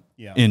them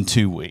in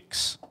 2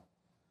 weeks.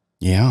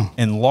 Yeah.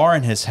 And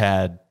Lauren has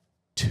had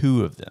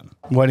 2 of them.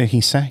 What did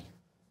he say?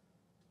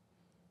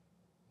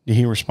 Did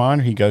he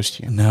respond or he ghost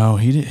you? No,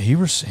 he did.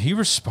 He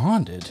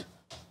responded.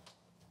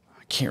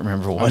 I can't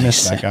remember what he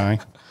said. That guy.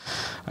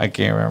 I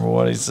can't remember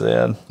what he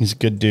said. He's a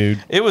good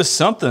dude. It was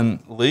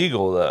something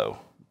legal though.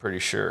 Pretty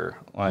sure.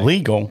 Like,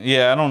 legal?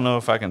 Yeah, I don't know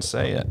if I can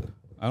say it.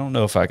 You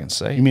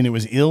mean it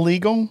was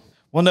illegal?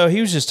 Well, no,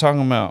 he was just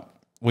talking about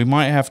we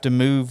might have to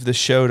move the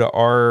show to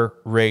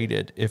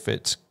R-rated if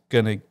it's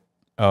going to...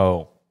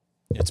 Oh,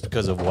 it's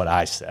because of what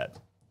I said.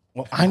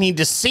 Well, I need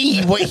to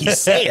see what he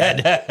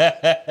said.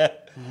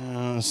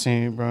 Let's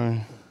see,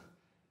 Brian.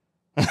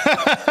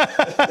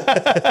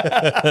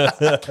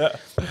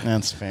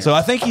 That's fair. So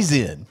I think he's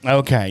in.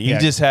 Okay, yeah.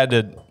 He just had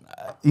to,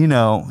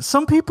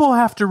 some people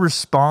have to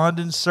respond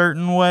in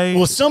certain ways.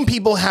 Well, some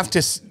people have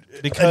to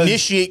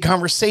initiate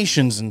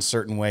conversations in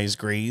certain ways,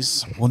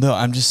 Grease. Well, no,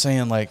 I'm just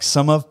saying, like,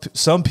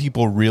 some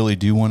people really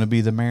do want to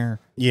be the mayor.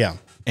 Yeah.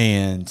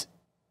 And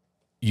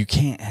you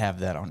can't have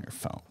that on your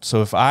phone.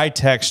 So if I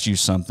text you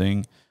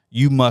something,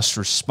 you must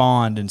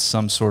respond in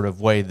some sort of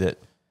way that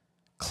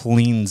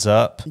cleans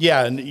up.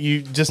 Yeah, and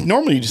you just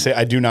say,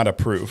 I do not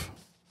approve.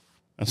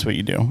 That's what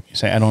you do. You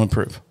say, I don't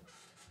approve.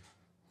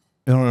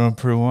 You don't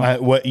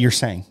approve what you're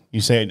saying.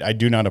 You say, I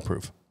do not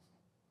approve.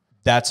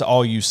 That's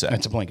all you say.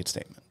 That's a blanket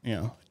statement.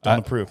 Don't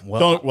approve.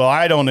 Well,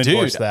 I don't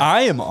endorse that.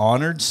 I am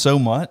honored so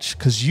much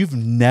because you've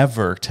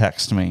never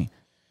texted me,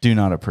 do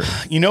not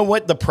approve. You know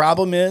what the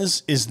problem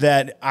is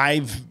that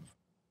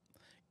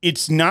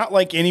it's not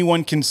like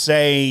anyone can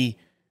say,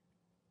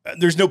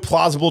 there's no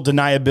plausible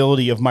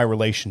deniability of my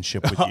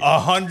relationship with you.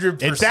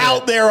 100%. It's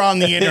out there on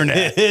the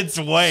internet. It's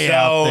way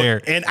out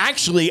there. And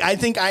actually, I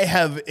think I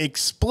have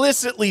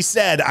explicitly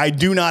said I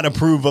do not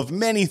approve of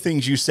many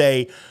things you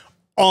say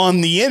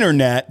on the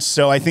internet.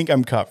 So I think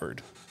I'm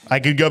covered. I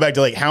could go back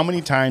to like, how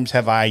many times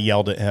have I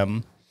yelled at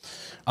him?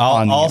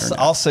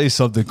 I'll say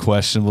something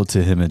questionable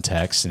to him in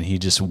text, and he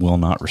just will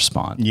not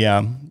respond.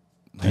 Yeah.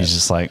 He's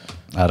just like,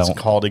 I don't. It's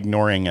called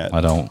ignoring it.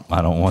 I don't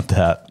want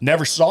that.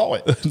 Never saw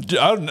it.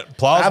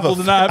 Plausible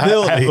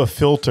deniability. I have a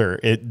filter.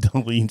 It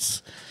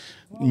deletes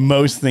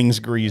most things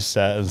Grease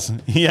says.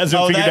 He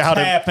hasn't figured out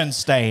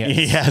happenstance.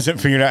 He hasn't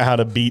figured out how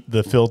to beat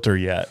the filter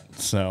yet.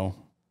 So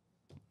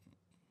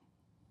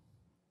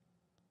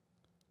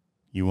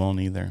you won't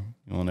either.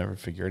 You will never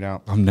figure it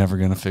out. I'm never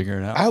gonna figure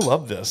it out. I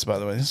love this, by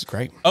the way. This is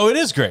great. Oh, it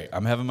is great.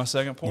 I'm having my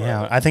second pour.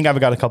 Yeah, I think I've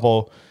got a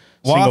couple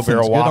single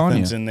barrel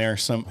Wathens in there.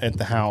 Some at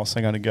the house.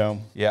 I got to go.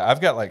 Yeah,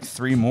 I've got like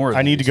 3 more.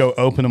 I need to go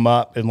open them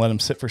up and let them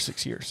sit for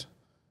 6 years.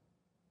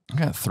 I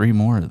got 3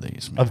 more of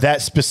these. Man. Of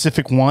that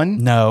specific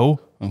one?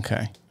 No.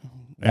 Okay.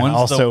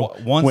 One's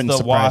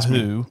the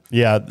Wahoo.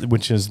 Yeah,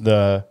 which is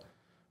the.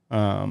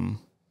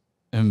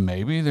 And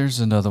maybe there's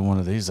another one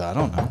of these. I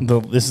don't know.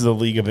 This is the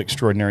League of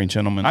Extraordinary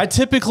Gentlemen. I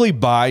typically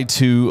buy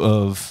 2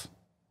 of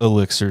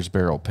Elixir's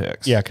barrel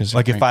picks. Yeah, because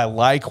like if I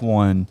like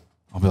one,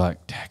 I'll be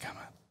like, "Daggum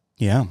it."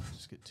 Yeah.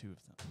 Just get 2 of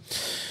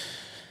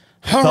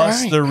them.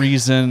 That's the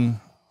reason.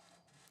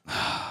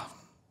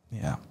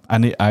 Yeah,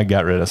 I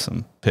got rid of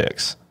some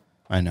picks.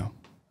 I know.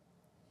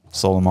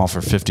 Sold them all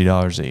for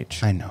 $50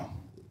 each. I know.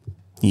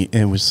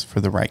 It was for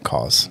the right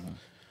cause.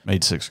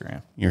 Made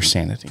 $6,000. Your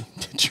sanity.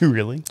 Did you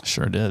really?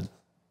 Sure did.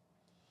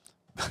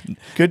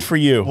 Good for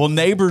you. Well,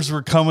 neighbors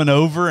were coming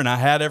over, and I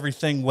had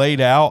everything laid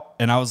out,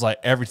 and I was like,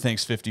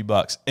 everything's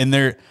 $50.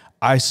 And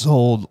I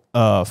sold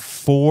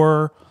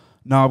 4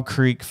 Knob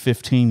Creek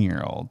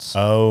 15-year-olds.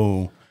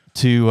 Oh.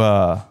 To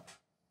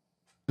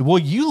well,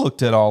 you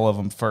looked at all of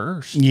them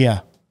first.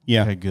 Yeah.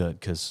 Yeah. Okay, good,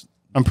 because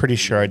I'm pretty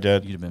sure I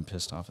did. You'd have been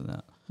pissed off at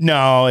that.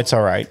 No, it's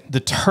all right. The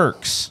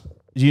Turks.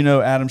 Do you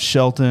know Adam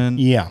Shelton?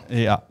 Yeah.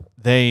 Yeah.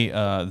 They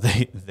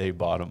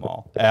bought them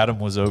all. Adam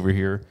was over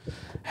here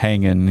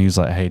hanging, and he was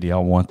like, "Hey, do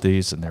y'all want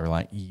these?" And they were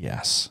like,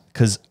 "Yes,"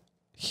 because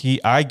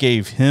I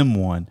gave him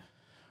one,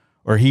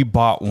 or he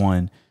bought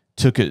one,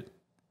 took it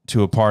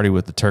to a party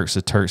with the Turks.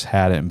 The Turks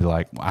had it and be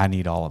like, "I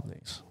need all of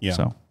these." Yeah.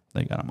 So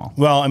they got them all.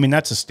 Well, I mean,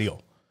 that's a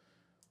steal.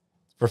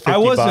 For $50 I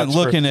wasn't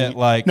looking at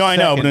like no, I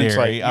know, but it's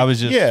like I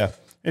was just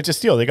it's a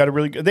steal. They got a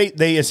really good.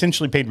 They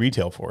essentially paid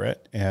retail for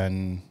it,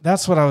 and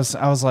that's what I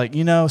was like.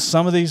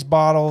 Some of these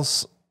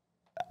bottles.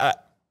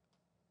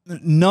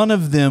 None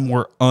of them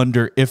were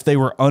under. If they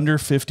were under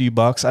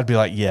 $50, I'd be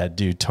like, "Yeah,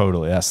 dude,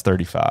 totally. That's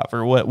 35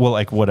 or what? Well,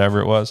 like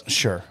whatever it was."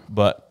 Sure,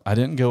 but I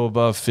didn't go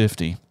above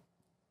 50.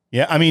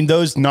 Yeah, I mean,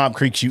 those Knob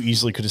Creeks, you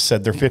easily could have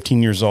said they're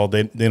 15 years old.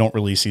 They don't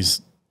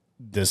release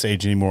this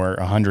age anymore.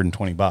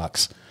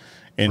 $120,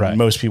 and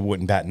most people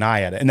wouldn't bat an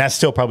eye at it, and that's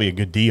still probably a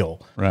good deal,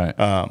 right?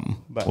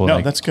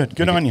 But that's good.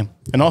 Good on you.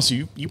 And also,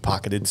 you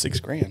pocketed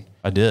 $6,000.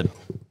 I did,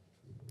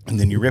 and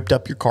then you ripped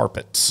up your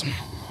carpets.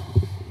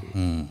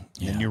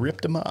 Yeah. And you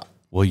ripped them up.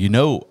 Well,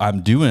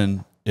 I'm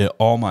doing it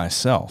all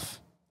myself.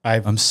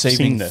 I'm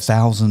saving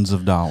thousands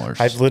of dollars.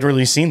 I've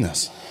literally seen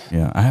this.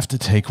 Yeah, I have to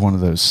take one of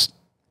those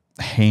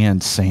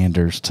hand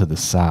sanders to the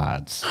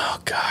sides. Oh,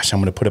 gosh. I'm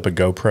going to put up a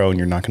GoPro, and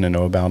you're not going to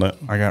know about it.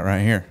 I got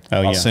right here.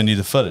 I'll send you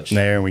the footage.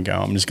 There we go.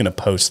 I'm just going to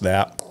post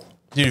that.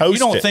 Dude, if you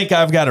don't think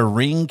I've got a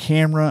Ring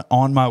camera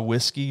on my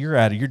whiskey, you're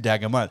out of your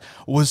daggum mind.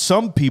 Well,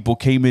 some people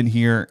came in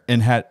here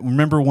and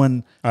remember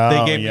when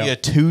they gave me a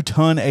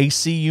 2-ton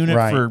AC unit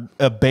for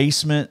a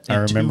basement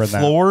and 2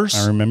 floors?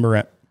 I remember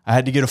it. I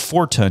had to get a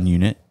 4-ton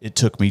unit. It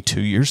took me 2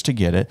 years to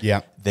get it.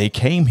 Yeah. They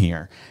came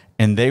here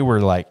and they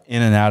were like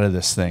in and out of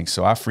this thing.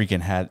 So I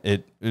freaking had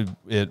it.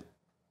 It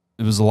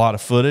was a lot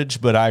of footage,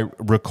 but I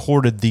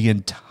recorded the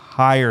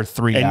entire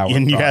 3-hour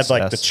and you process.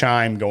 had like the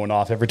chime going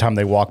off every time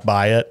they walk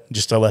by it,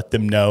 just to let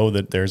them know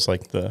that there's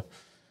like the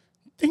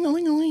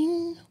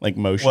ding-a-ling-a-ling like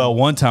motion. Well,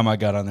 one time I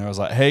got on there, I was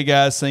like, "Hey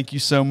guys, thank you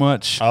so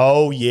much."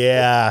 Oh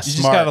yeah, you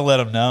just got to let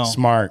them know.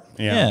 Smart,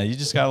 yeah. Yeah, you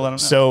just got to let them know.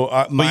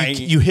 So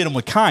you hit them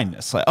with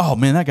kindness, like, "Oh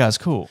man, that guy's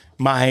cool."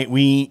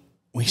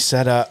 We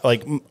set up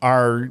like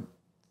our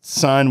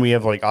son. We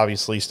have like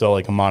obviously still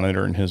like a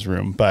monitor in his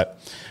room, but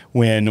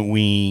when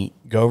we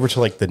go over to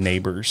like the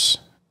neighbors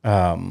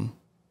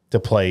to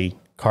play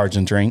cards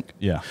and drink,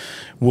 yeah,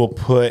 we'll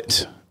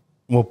put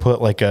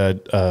like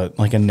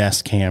a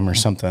Nest Cam or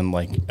something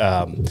like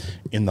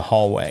in the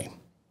hallway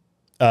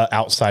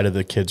outside of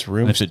the kids'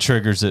 room. If it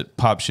triggers, it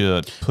pops you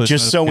a push.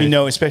 Just so we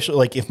know, especially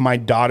like if my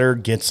daughter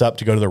gets up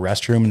to go to the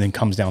restroom and then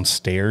comes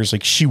downstairs,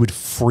 like she would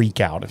freak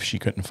out if she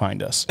couldn't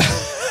find us.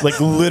 Like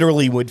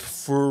literally would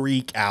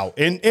freak out,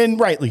 and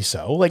rightly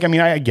so. Like I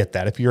mean, I get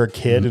that if you're a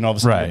kid and all of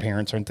a sudden your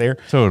parents aren't there.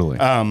 Totally.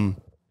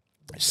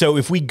 So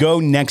if we go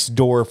next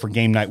door for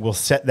game night, we'll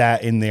set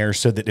that in there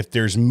so that if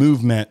there's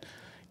movement,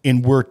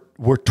 and we're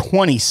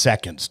 20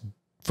 seconds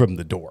from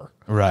the door.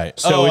 Right.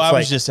 So I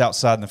was just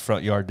outside in the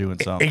front yard doing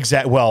something.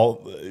 Exactly.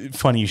 Well,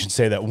 funny you should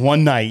say that.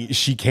 One night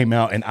she came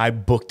out and I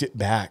booked it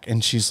back,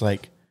 and she's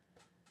like,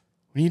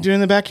 "What are you doing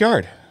in the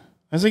backyard?"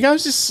 I was like, "I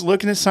was just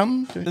looking at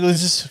something." It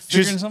was just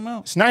figuring something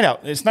out. It's night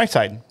out. It's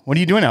nighttime. What are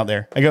you doing out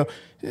there? I go,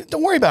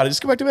 "Don't worry about it.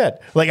 Just go back to bed."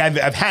 Like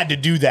I've had to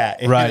do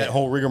that and do that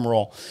whole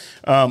rigmarole.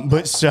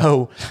 But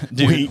so,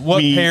 dude,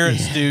 what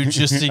parents do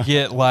just to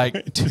get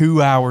like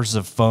 2 hours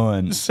of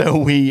fun? So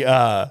we,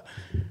 the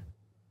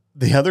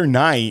other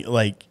night,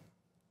 like,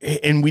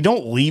 and we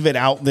don't leave it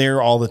out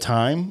there all the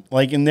time.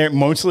 Like in there,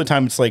 most of the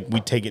time it's like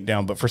we take it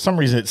down, but for some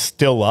reason it's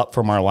still up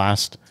from our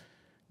last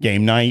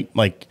game night.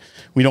 Like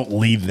we don't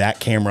leave that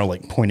camera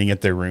like pointing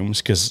at their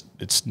rooms because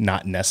it's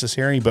not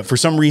necessary. But for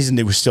some reason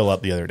it was still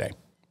up the other day.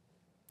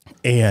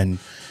 And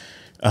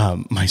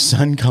my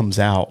son comes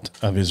out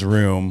of his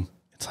room.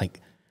 It's like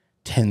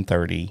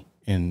 10:30,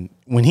 and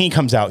when he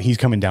comes out, he's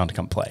coming down to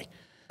come play.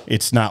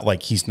 It's not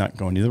like he's not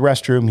going to the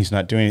restroom. He's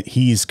not doing it.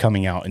 He's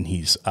coming out and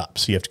he's up.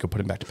 So you have to go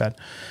put him back to bed.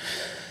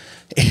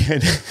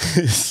 And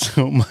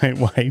so my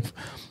wife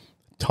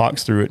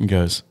talks through it and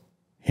goes,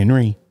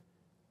 "Henry,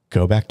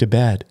 go back to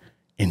bed."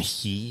 And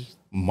he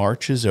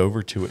marches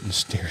over to it and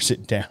stares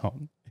it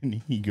down.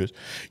 And he goes,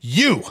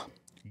 "You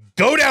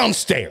go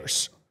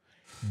downstairs.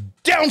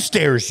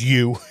 Downstairs,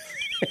 you."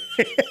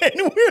 And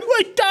we're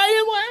like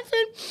dying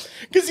laughing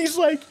because he's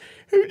like,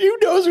 who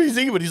knows what he's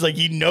thinking, but he's like,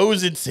 he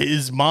knows it's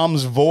his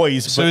mom's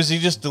voice. So is he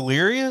just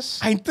delirious?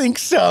 I think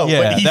so.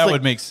 Yeah, but that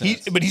would make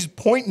sense. But he's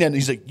pointing at it.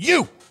 He's like,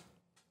 you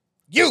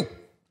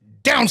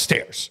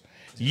downstairs.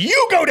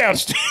 You go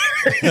downstairs.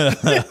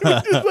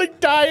 We're just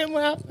like dying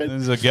laughing.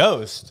 He's a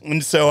ghost.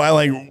 And so I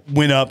like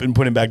went up and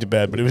put him back to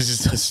bed, but it was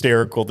just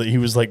hysterical that he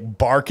was like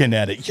barking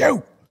at it.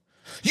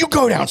 You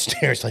go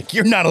downstairs. Like,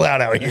 you're not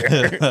allowed out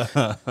here.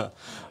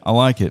 I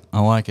like it.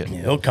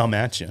 He'll come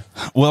at you.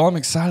 Well, I'm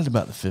excited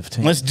about the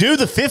 15. Let's do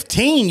the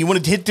 15. You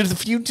want to hit to the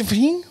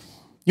 15?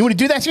 You want to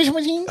do that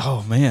 15?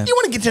 Oh, man. You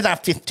want to get to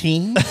that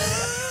 15?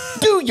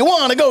 Do you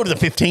want to go to the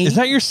 15? Is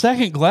that your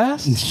second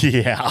glass?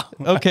 Yeah.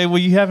 Okay, well,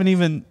 you haven't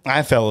even...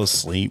 I fell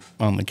asleep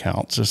on the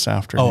couch this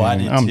afternoon. Oh, I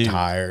did I'm too.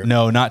 tired.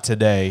 No, not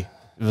today.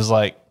 It was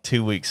like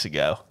 2 weeks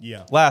ago.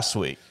 Yeah. Last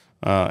week.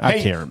 I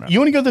can't remember. You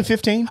want to go to the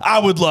 15? I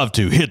would love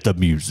to. Hit the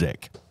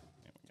music.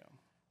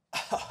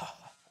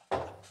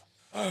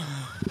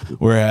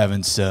 We're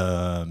having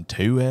some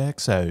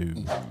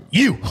 2XO.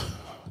 You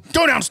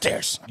go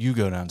downstairs. You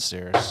go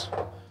downstairs.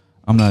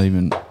 I'm not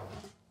even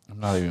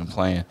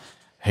playing.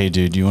 Hey,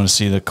 dude, do you want to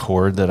see the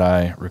cord that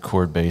I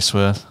record bass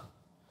with?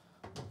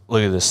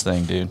 Look at this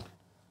thing, dude.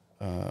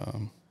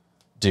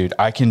 Dude,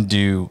 I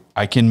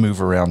can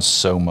move around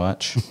so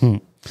much.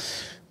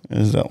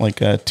 Is that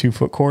like a 2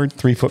 foot cord,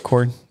 3 foot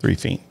cord, 3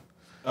 feet?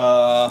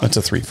 That's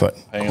a 3 foot.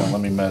 Hang on,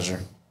 let me measure.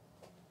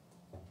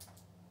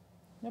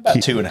 About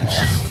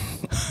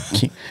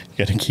 2.5. You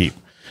got to keep.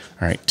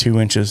 All right, 2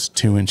 inches,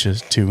 2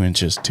 inches, 2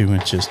 inches, 2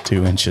 inches,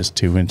 2 inches,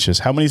 2 inches.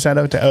 How many is that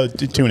out to? Oh,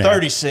 2.5.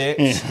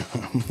 36.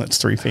 Yeah. That's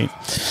 3 feet.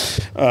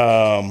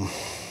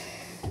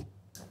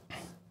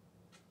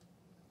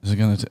 Is it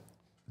going to...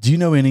 Do you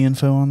know any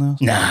info on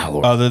this? Nah,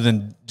 Lord. Other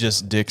than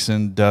just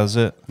Dixon does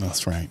it?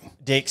 That's right.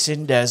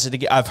 Dixon does it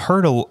again. I've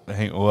heard I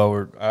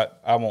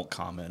won't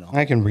comment on it.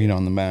 I can read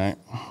on the back.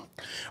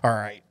 All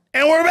right.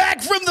 And we're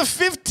back from the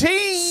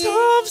 15.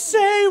 Some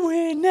say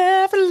we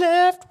never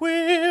left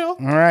Will. All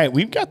right.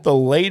 We've got the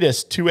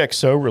latest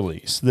 2XO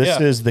release. This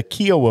is the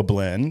Kiawah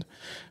Blend.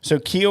 So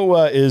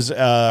Kiawah is...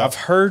 I've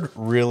heard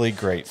really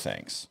great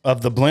things.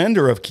 Of the blend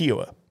or of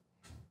Kiawah?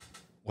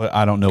 Well,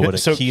 I don't know what a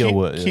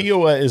Kiawah is.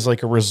 Kiawah is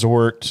like a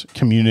resort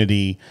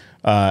community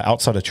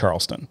outside of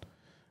Charleston.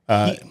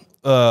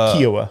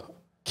 Kiawah.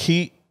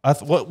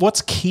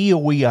 What's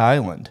Kiawah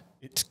Island?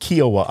 It's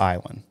Kiawah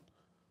Island.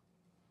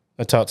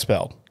 That's how it's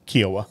spelled.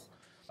 Kiawah.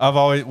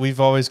 We've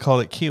always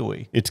called it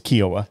Kiwi. It's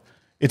Kiawah.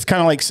 It's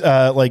kind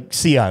of like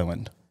Sea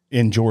Island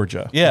in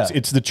Georgia. Yeah.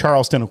 It's the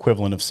Charleston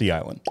equivalent of Sea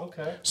Island.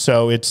 Okay.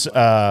 So it's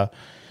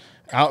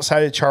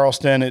outside of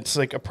Charleston. It's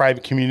like a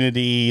private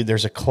community.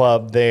 There's a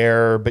club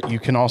there, but you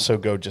can also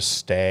go just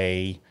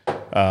stay.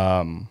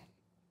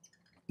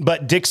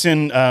 But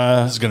Dixon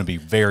This is going to be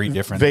very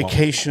different.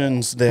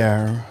 vacations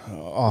there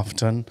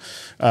often.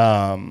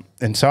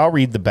 And so I'll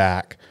read the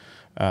back.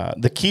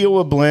 The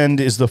Kiawah Blend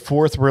is the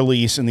 4th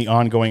release in the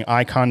ongoing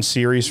Icon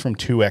series from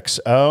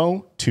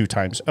 2XO, 2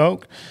 times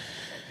oak.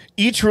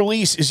 Each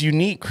release is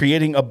unique,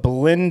 created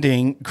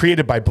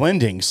by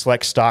blending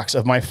select stocks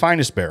of my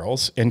finest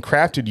barrels and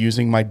crafted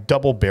using my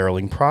double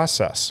barreling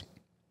process.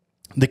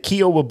 The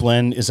Kiawah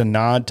Blend is a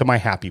nod to my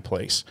happy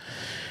place,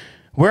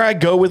 where I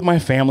go with my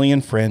family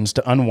and friends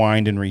to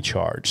unwind and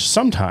recharge.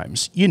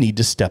 Sometimes you need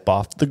to step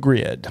off the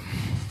grid.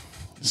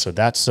 So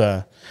that's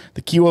the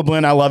Kiawah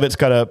Blend. I love it. It's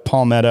got a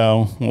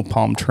palmetto, little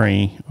palm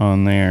tree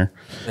on there.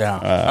 Yeah,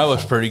 that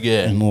looks pretty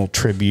good. And a little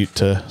tribute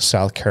to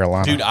South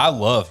Carolina. Dude, I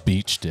love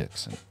Beach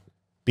Dixon.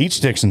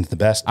 Beach Dixon's the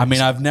best. I mean,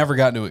 I've never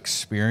gotten to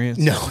experience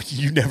it. No,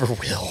 you never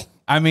will.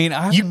 I mean,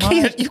 You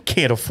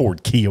can't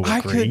afford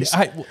Kiawah Greeze.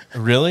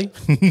 Really?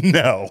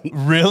 No.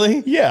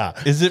 Really? Yeah.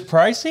 Is it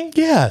pricey?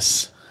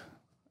 Yes.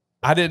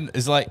 I didn't.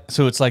 It's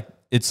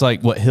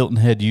like what Hilton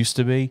Head used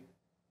to be.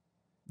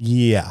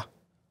 Yeah.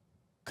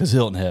 Because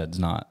Hilton Head's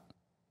not.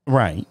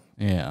 Right.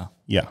 Yeah.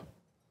 Yeah.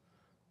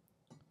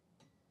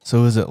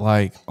 So is it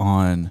like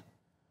on?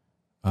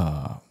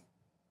 I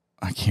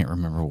can't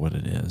remember what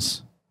it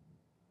is.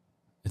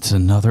 It's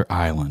another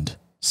island.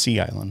 Sea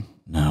Island.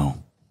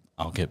 No,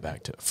 I'll get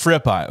back to it.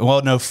 Fripp Island.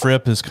 Well, no,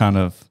 Fripp is kind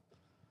of.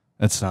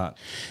 It's not.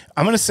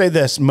 I'm going to say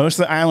this. Most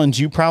of the islands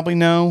you probably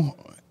know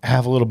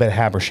have a little bit of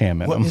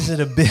Habersham in What them. is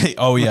it a bit?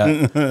 Oh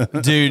yeah,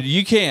 dude,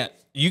 you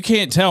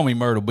can't tell me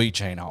Myrtle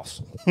Beach ain't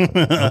awesome.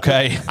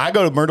 Okay, I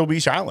go to Myrtle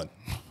Beach Island.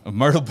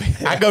 Myrtle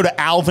Beach. I go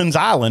to Alvin's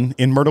Island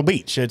in Myrtle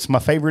Beach. It's my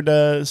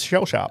favorite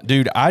shell shop.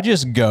 Dude, I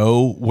just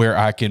go where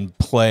I can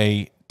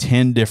play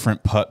 10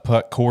 different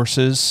putt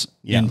courses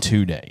in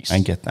 2 days. I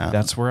get that.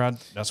 That's where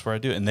I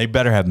do it. And they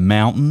better have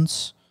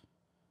mountains,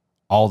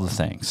 all the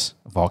things.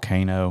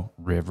 Volcano,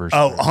 rivers.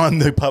 Oh, on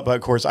the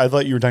putt course. I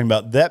thought you were talking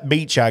about that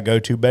beach I go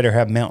to better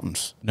have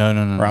mountains. No.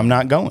 Or I'm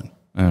not going.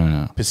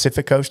 No.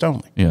 Pacific Coast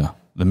only. Yeah.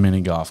 The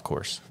mini golf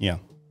course. Yeah.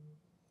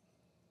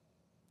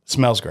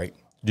 Smells great.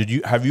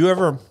 Have you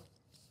ever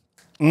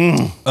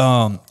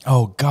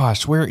oh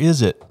gosh, where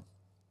is it?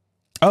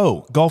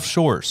 Oh, Gulf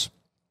Shores.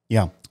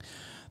 Yeah.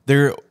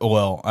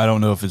 Well, I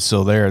don't know if it's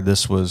still there.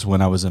 This was when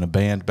I was in a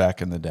band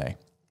back in the day.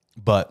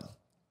 But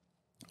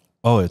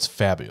it's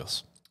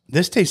fabulous.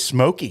 This tastes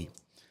smoky.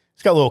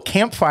 It's got a little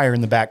campfire in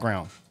the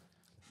background.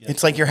 Yes.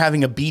 It's like you're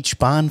having a beach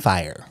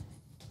bonfire.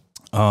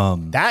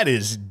 That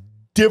is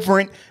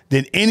different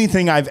than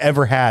anything I've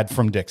ever had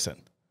from Dixon.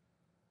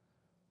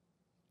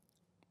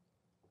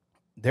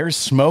 There's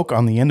smoke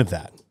on the end of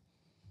that.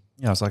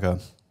 Yeah, it's like a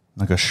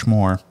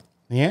s'more.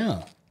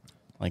 Yeah.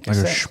 Like a I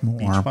said, s'more.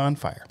 beach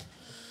bonfire.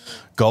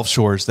 Gulf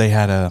Shores, they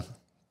had a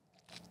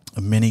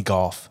mini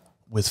golf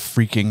with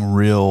freaking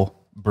real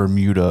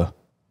Bermuda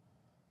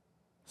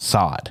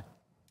sod.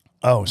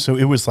 Oh, so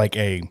it was like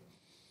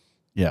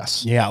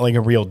Yes. Yeah, like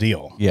a real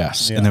deal.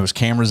 Yes. Yeah. And there was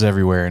cameras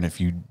everywhere. And if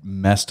you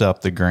messed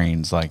up the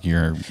greens, like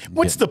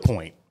what's the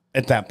point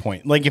at that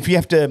point? Like if you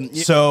have to.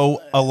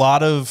 So a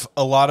lot of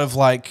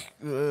like,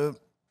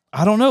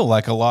 I don't know,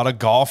 like a lot of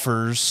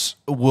golfers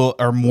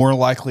are more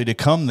likely to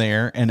come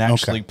there and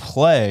actually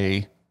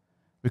play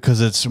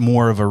because it's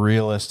more of a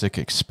realistic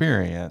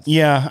experience.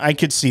 Yeah, I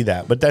could see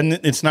that. But then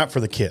it's not for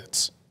the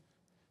kids.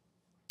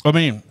 I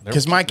mean,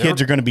 because my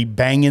kids are going to be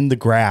banging the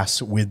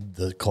grass with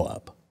the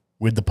club,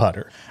 with the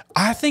putter.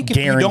 I think if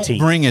you don't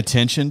bring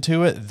attention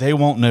to it, they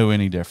won't know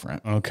any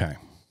different. Okay.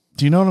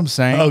 Do you know what I'm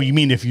saying? Oh, you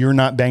mean if you're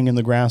not banging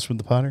the grass with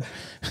the putter?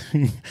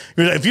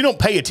 If you don't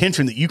pay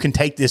attention that you can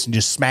take this and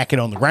just smack it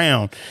on the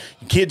ground,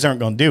 your kids aren't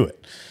going to do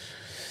it.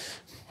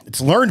 It's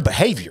learned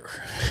behavior.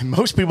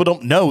 Most people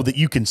don't know that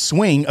you can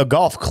swing a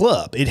golf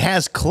club. It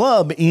has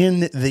club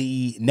in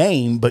the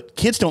name, but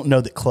kids don't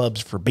know that club's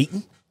for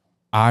beating.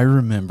 I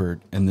remembered,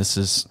 and this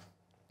is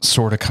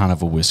sort of kind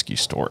of a whiskey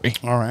story.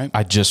 All right.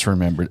 I just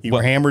remembered. You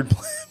were hammered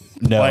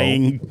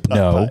playing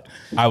putt-putt.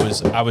 I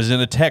was in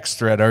a text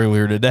thread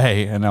earlier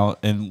today,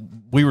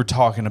 and we were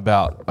talking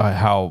about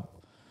how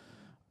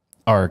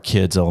our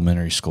kid's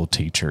elementary school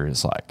teacher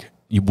is like,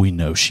 we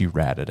know she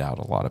ratted out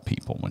a lot of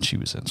people when she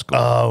was in school.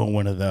 Oh,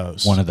 one of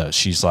those.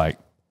 She's like,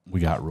 we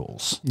got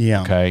rules.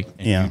 Yeah. Okay.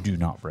 And you do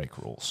not break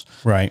rules.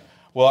 Right.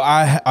 Well,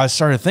 I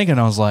started thinking,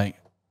 I was like,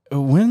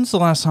 when's the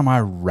last time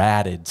I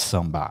ratted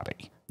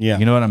somebody? Yeah.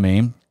 You know what I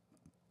mean?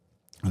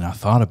 And I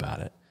thought about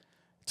it.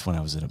 It's when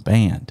I was in a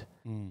band.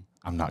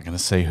 I'm not going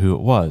to say who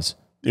it was.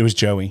 It was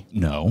Joey.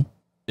 No.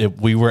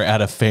 We were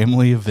at a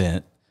family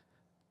event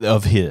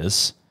of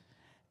his,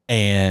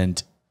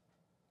 and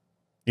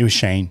it was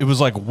Shane. It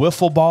was like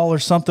wiffle ball or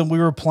something we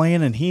were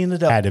playing, and he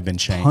ended up had to have been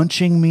Shane.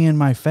 Punching me in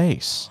my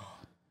face.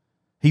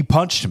 He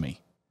punched me.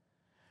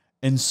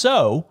 And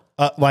so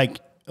like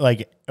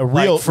a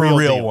real like for real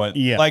real deal. one.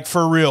 Yeah. Like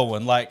for real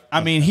one. Like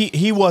I mean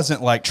he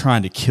wasn't like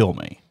trying to kill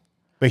me.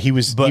 But he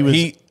was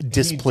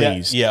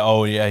displeased.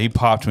 He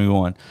popped me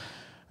one.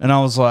 And I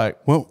was like,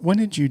 what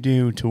did you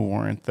do to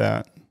warrant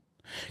that?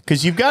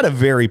 Because you've got a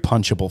very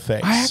punchable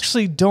face. I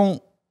actually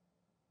don't.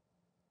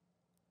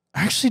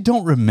 I actually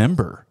don't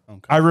remember.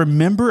 Okay. I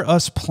remember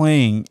us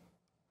playing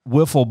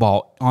wiffle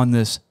ball on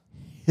this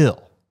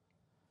hill.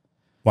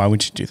 Why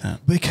would you do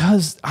that?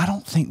 Because I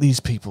don't think these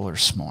people are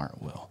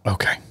smart, Will.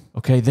 Okay.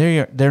 Okay,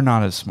 they're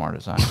not as smart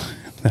as I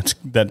am.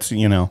 that's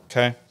you know.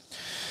 Okay.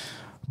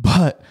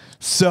 But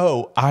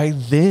so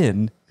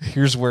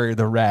here's where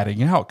the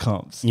ratting out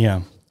comes.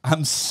 Yeah.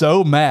 I'm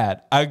so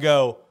mad. I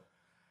go,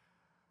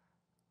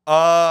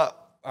 I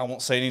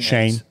won't say any names.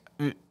 Shane.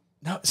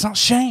 No, it's not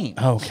Shane.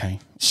 Oh, okay.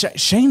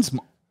 Shane's.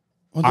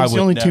 Well, there's the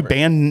only two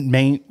band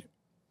main.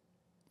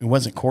 It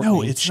wasn't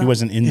Courtney. No, she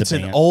wasn't in the band. It's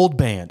an old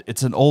band.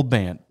 It's an old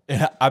band.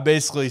 And I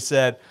basically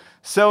said,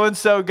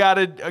 so-and-so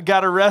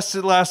got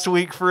arrested last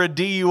week for a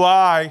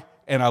DUI.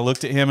 And I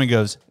looked at him and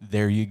goes,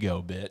 there you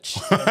go,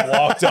 bitch. And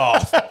walked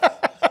off.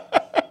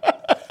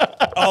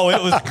 Oh,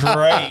 it was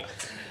great.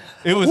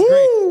 It was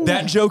great.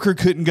 That joker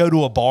couldn't go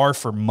to a bar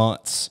for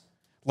months.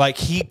 Like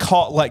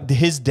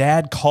his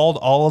dad called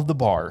all of the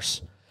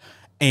bars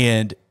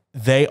and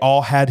they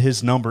all had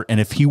his number. And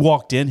if he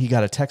walked in, he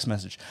got a text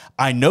message.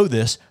 I know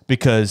this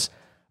because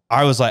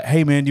I was like,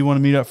 hey man, do you want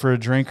to meet up for a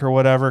drink or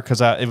whatever?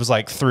 Cause it was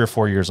like 3 or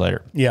 4 years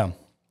later. Yeah.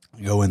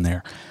 I go in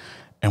there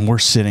and we're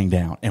sitting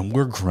down and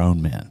we're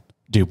grown men,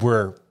 dude.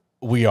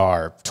 We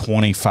are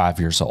 25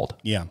 years old.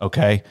 Yeah.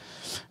 Okay.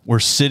 We're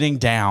sitting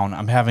down.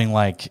 I'm having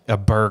like a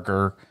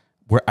burger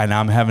and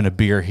I'm having a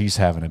beer. He's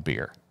having a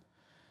beer.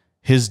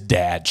 His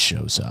dad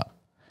shows up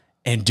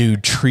and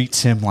dude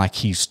treats him like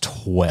he's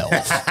 12.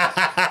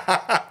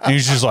 And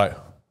he's just like,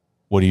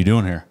 what are you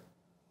doing here?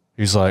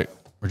 He's like,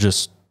 we're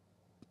just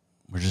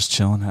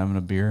chilling, having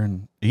a beer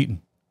and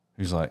eating.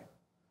 He's like,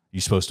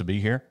 you supposed to be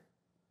here?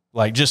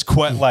 Like just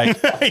quit, like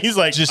he's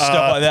like just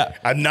stuff like that.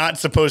 I'm not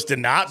supposed to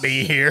not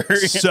be here.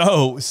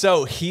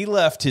 So he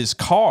left his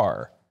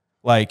car.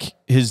 Like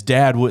his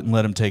dad wouldn't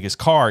let him take his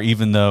car,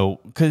 even though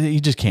because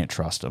he just can't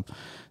trust him.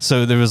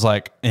 So there was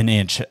like an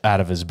inch out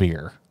of his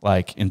beer,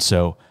 like, and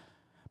so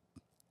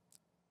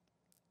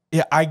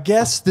yeah, I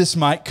guess this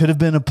could have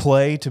been a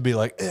play to be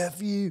like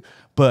F you,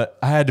 but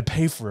I had to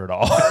pay for it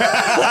all.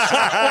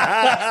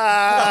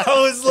 I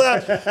was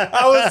left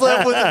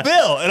with the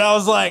bill, and I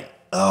was like,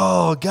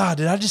 oh God,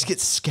 did I just get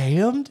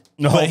scammed?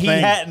 But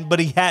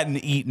he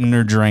hadn't eaten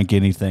or drank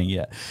anything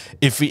yet.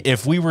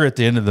 If we were at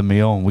the end of the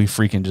meal and we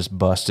freaking just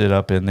busted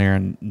up in there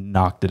and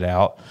knocked it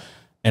out,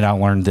 and I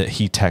learned that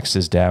he texted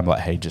his dad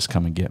like, hey, just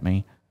come and get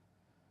me.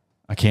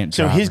 I can't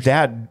drive. So his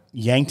dad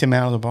yanked him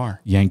out of the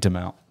bar. Yanked him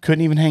out.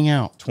 Couldn't even hang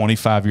out.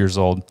 25 years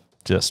old.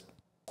 Just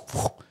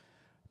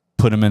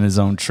put him in his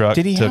own truck.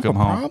 Did he took have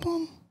him a home.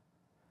 problem?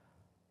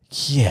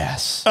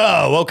 Yes.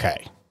 Oh,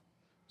 okay.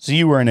 So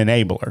you were an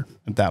enabler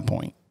at that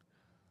point.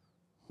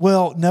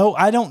 Well, no,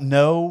 I don't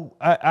know.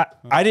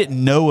 I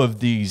didn't know of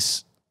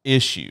these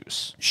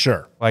issues.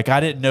 Sure. Like I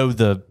didn't know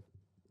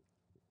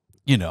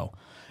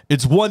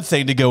it's one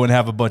thing to go and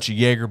have a bunch of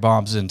Jaeger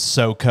bombs and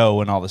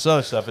SoCo and all this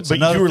other stuff. It's but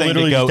another you were thing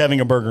literally to go just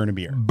having a burger and a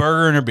beer.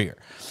 Burger and a beer.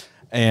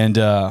 And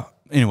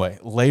anyway,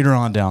 later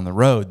on down the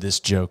road, this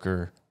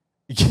joker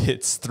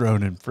gets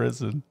thrown in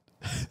prison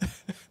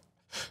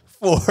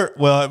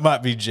it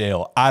might be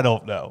jail. I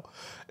don't know.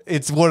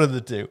 It's one of the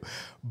two.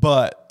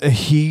 But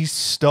he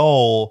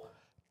stole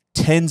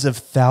tens of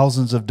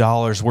thousands of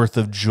dollars worth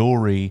of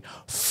jewelry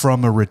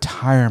from a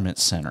retirement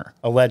center.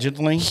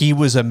 Allegedly? He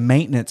was a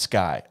maintenance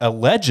guy.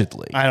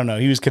 Allegedly. I don't know.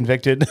 He was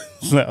convicted.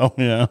 So,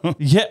 Yeah.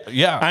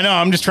 I know.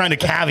 I'm just trying to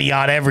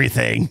caveat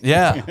everything.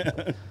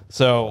 Yeah.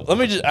 So let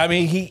me just, I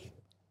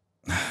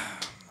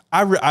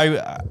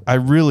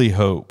really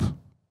hope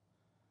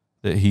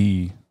that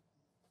he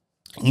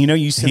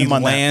sent him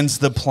on lands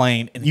the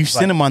plane. And you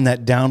sent him on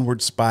that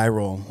downward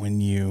spiral when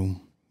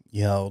you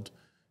yelled,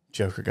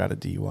 Joker got a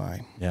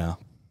DUI. Yeah.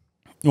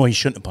 Well, he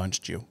shouldn't have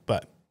punched you,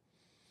 but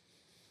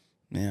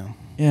yeah.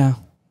 Yeah.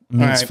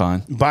 It's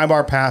fine. Buy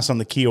bar pass on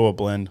the Kiawah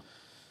Blend.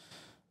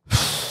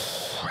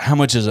 How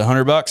much is it?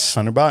 $100?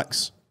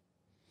 $100.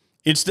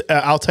 It's.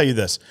 I'll tell you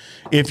this: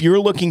 if you're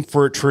looking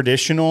for a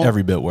traditional,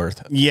 every bit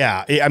worth it.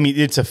 Yeah,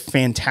 it's a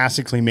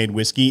fantastically made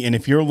whiskey, and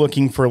if you're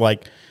looking for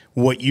like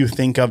what you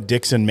think of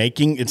Dixon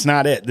making, it's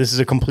not it. This is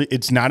a complete.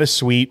 It's not as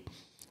sweet,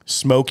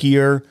 smoky,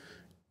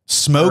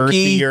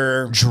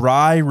 earthier,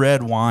 dry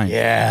red wine.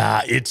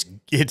 Yeah, it's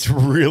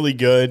really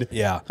good.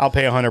 Yeah, I'll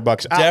pay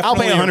 $100. I'll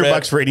pay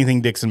 $100 for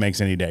anything Dixon makes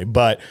any day.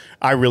 But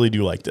I really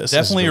do like this.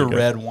 Definitely this is really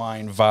a red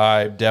wine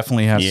vibe.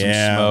 Definitely has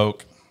some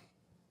smoke.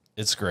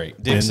 It's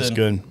great. Dixon, it's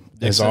good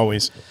as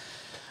always.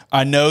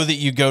 I know that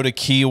you go to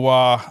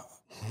Kiawah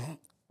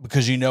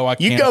because I can't.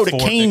 You go to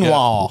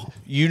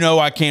Kiawah.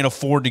 I can't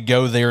afford to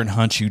go there and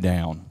hunt you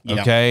down.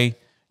 Okay, yeah.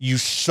 You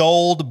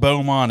sold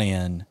Beaumont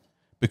in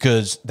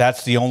because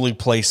that's the only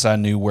place I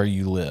knew where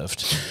you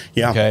lived.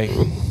 Yeah. Okay.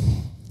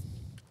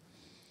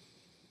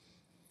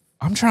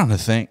 I'm trying to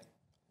think.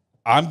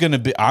 I'm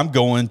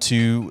going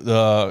to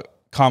the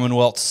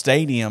Commonwealth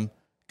Stadium,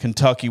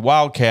 Kentucky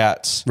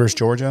Wildcats versus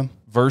Georgia.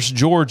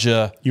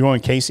 You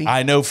going Casey?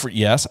 I know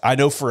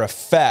for a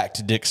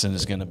fact Dixon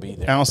is going to be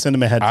there. I'll send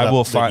him a heads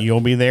up that you'll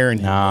be there.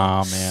 And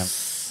nah, man.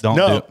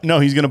 No,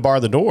 he's going to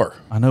bar the door.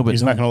 I know, but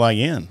he's not going to let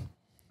you in.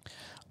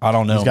 I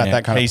don't know. He's got man.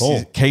 that kind of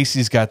pull.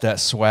 Casey's got that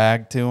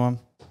swag to him.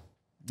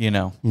 You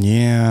know.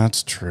 Yeah,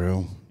 that's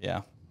true.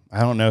 Yeah.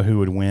 I don't know who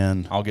would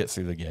win. I'll get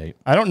through the gate.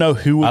 I don't know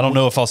who. I don't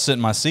know if I'll sit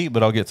in my seat,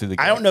 but I'll get through the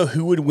gate. I don't know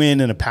who would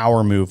win in a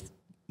power move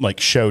like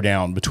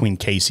showdown between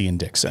Casey and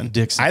Dixon.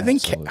 I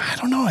think I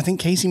don't know. I think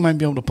Casey might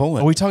be able to pull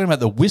it. Are we talking about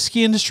the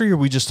whiskey industry, or are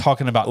we just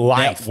talking about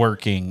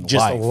networking?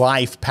 Just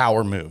life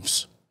power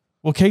moves.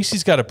 Well,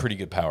 Casey's got a pretty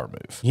good power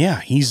move.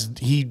 Yeah,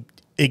 he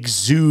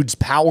exudes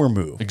power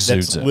move.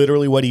 That's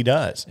literally what he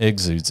does.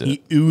 Exudes it.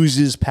 He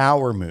oozes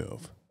power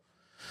move.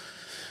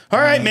 All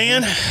right,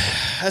 man.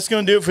 That's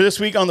going to do it for this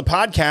week on the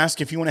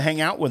podcast. If you want to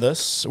hang out with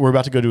us, we're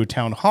about to go to a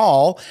town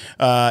hall.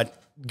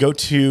 Go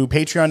to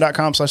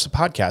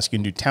patreon.com/thepodcast. You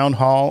can do town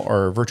hall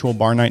or virtual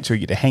bar nights where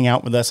you get to hang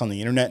out with us on the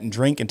internet and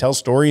drink and tell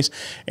stories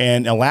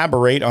and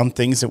elaborate on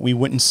things that we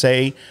wouldn't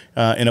say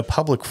in a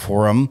public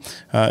forum.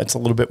 It's a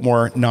little bit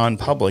more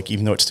non-public,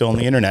 even though it's still on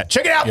the internet.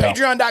 Check it out,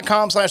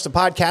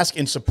 patreon.com/thepodcast,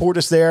 and support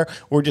us there,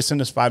 or just send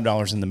us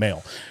 $5 in the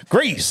mail.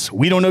 Grease,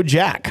 we don't know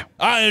Jack.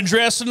 I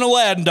undressed an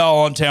Aladdin doll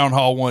on town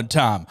hall one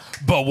time,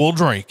 but we'll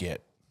drink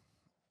it.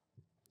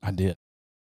 I did.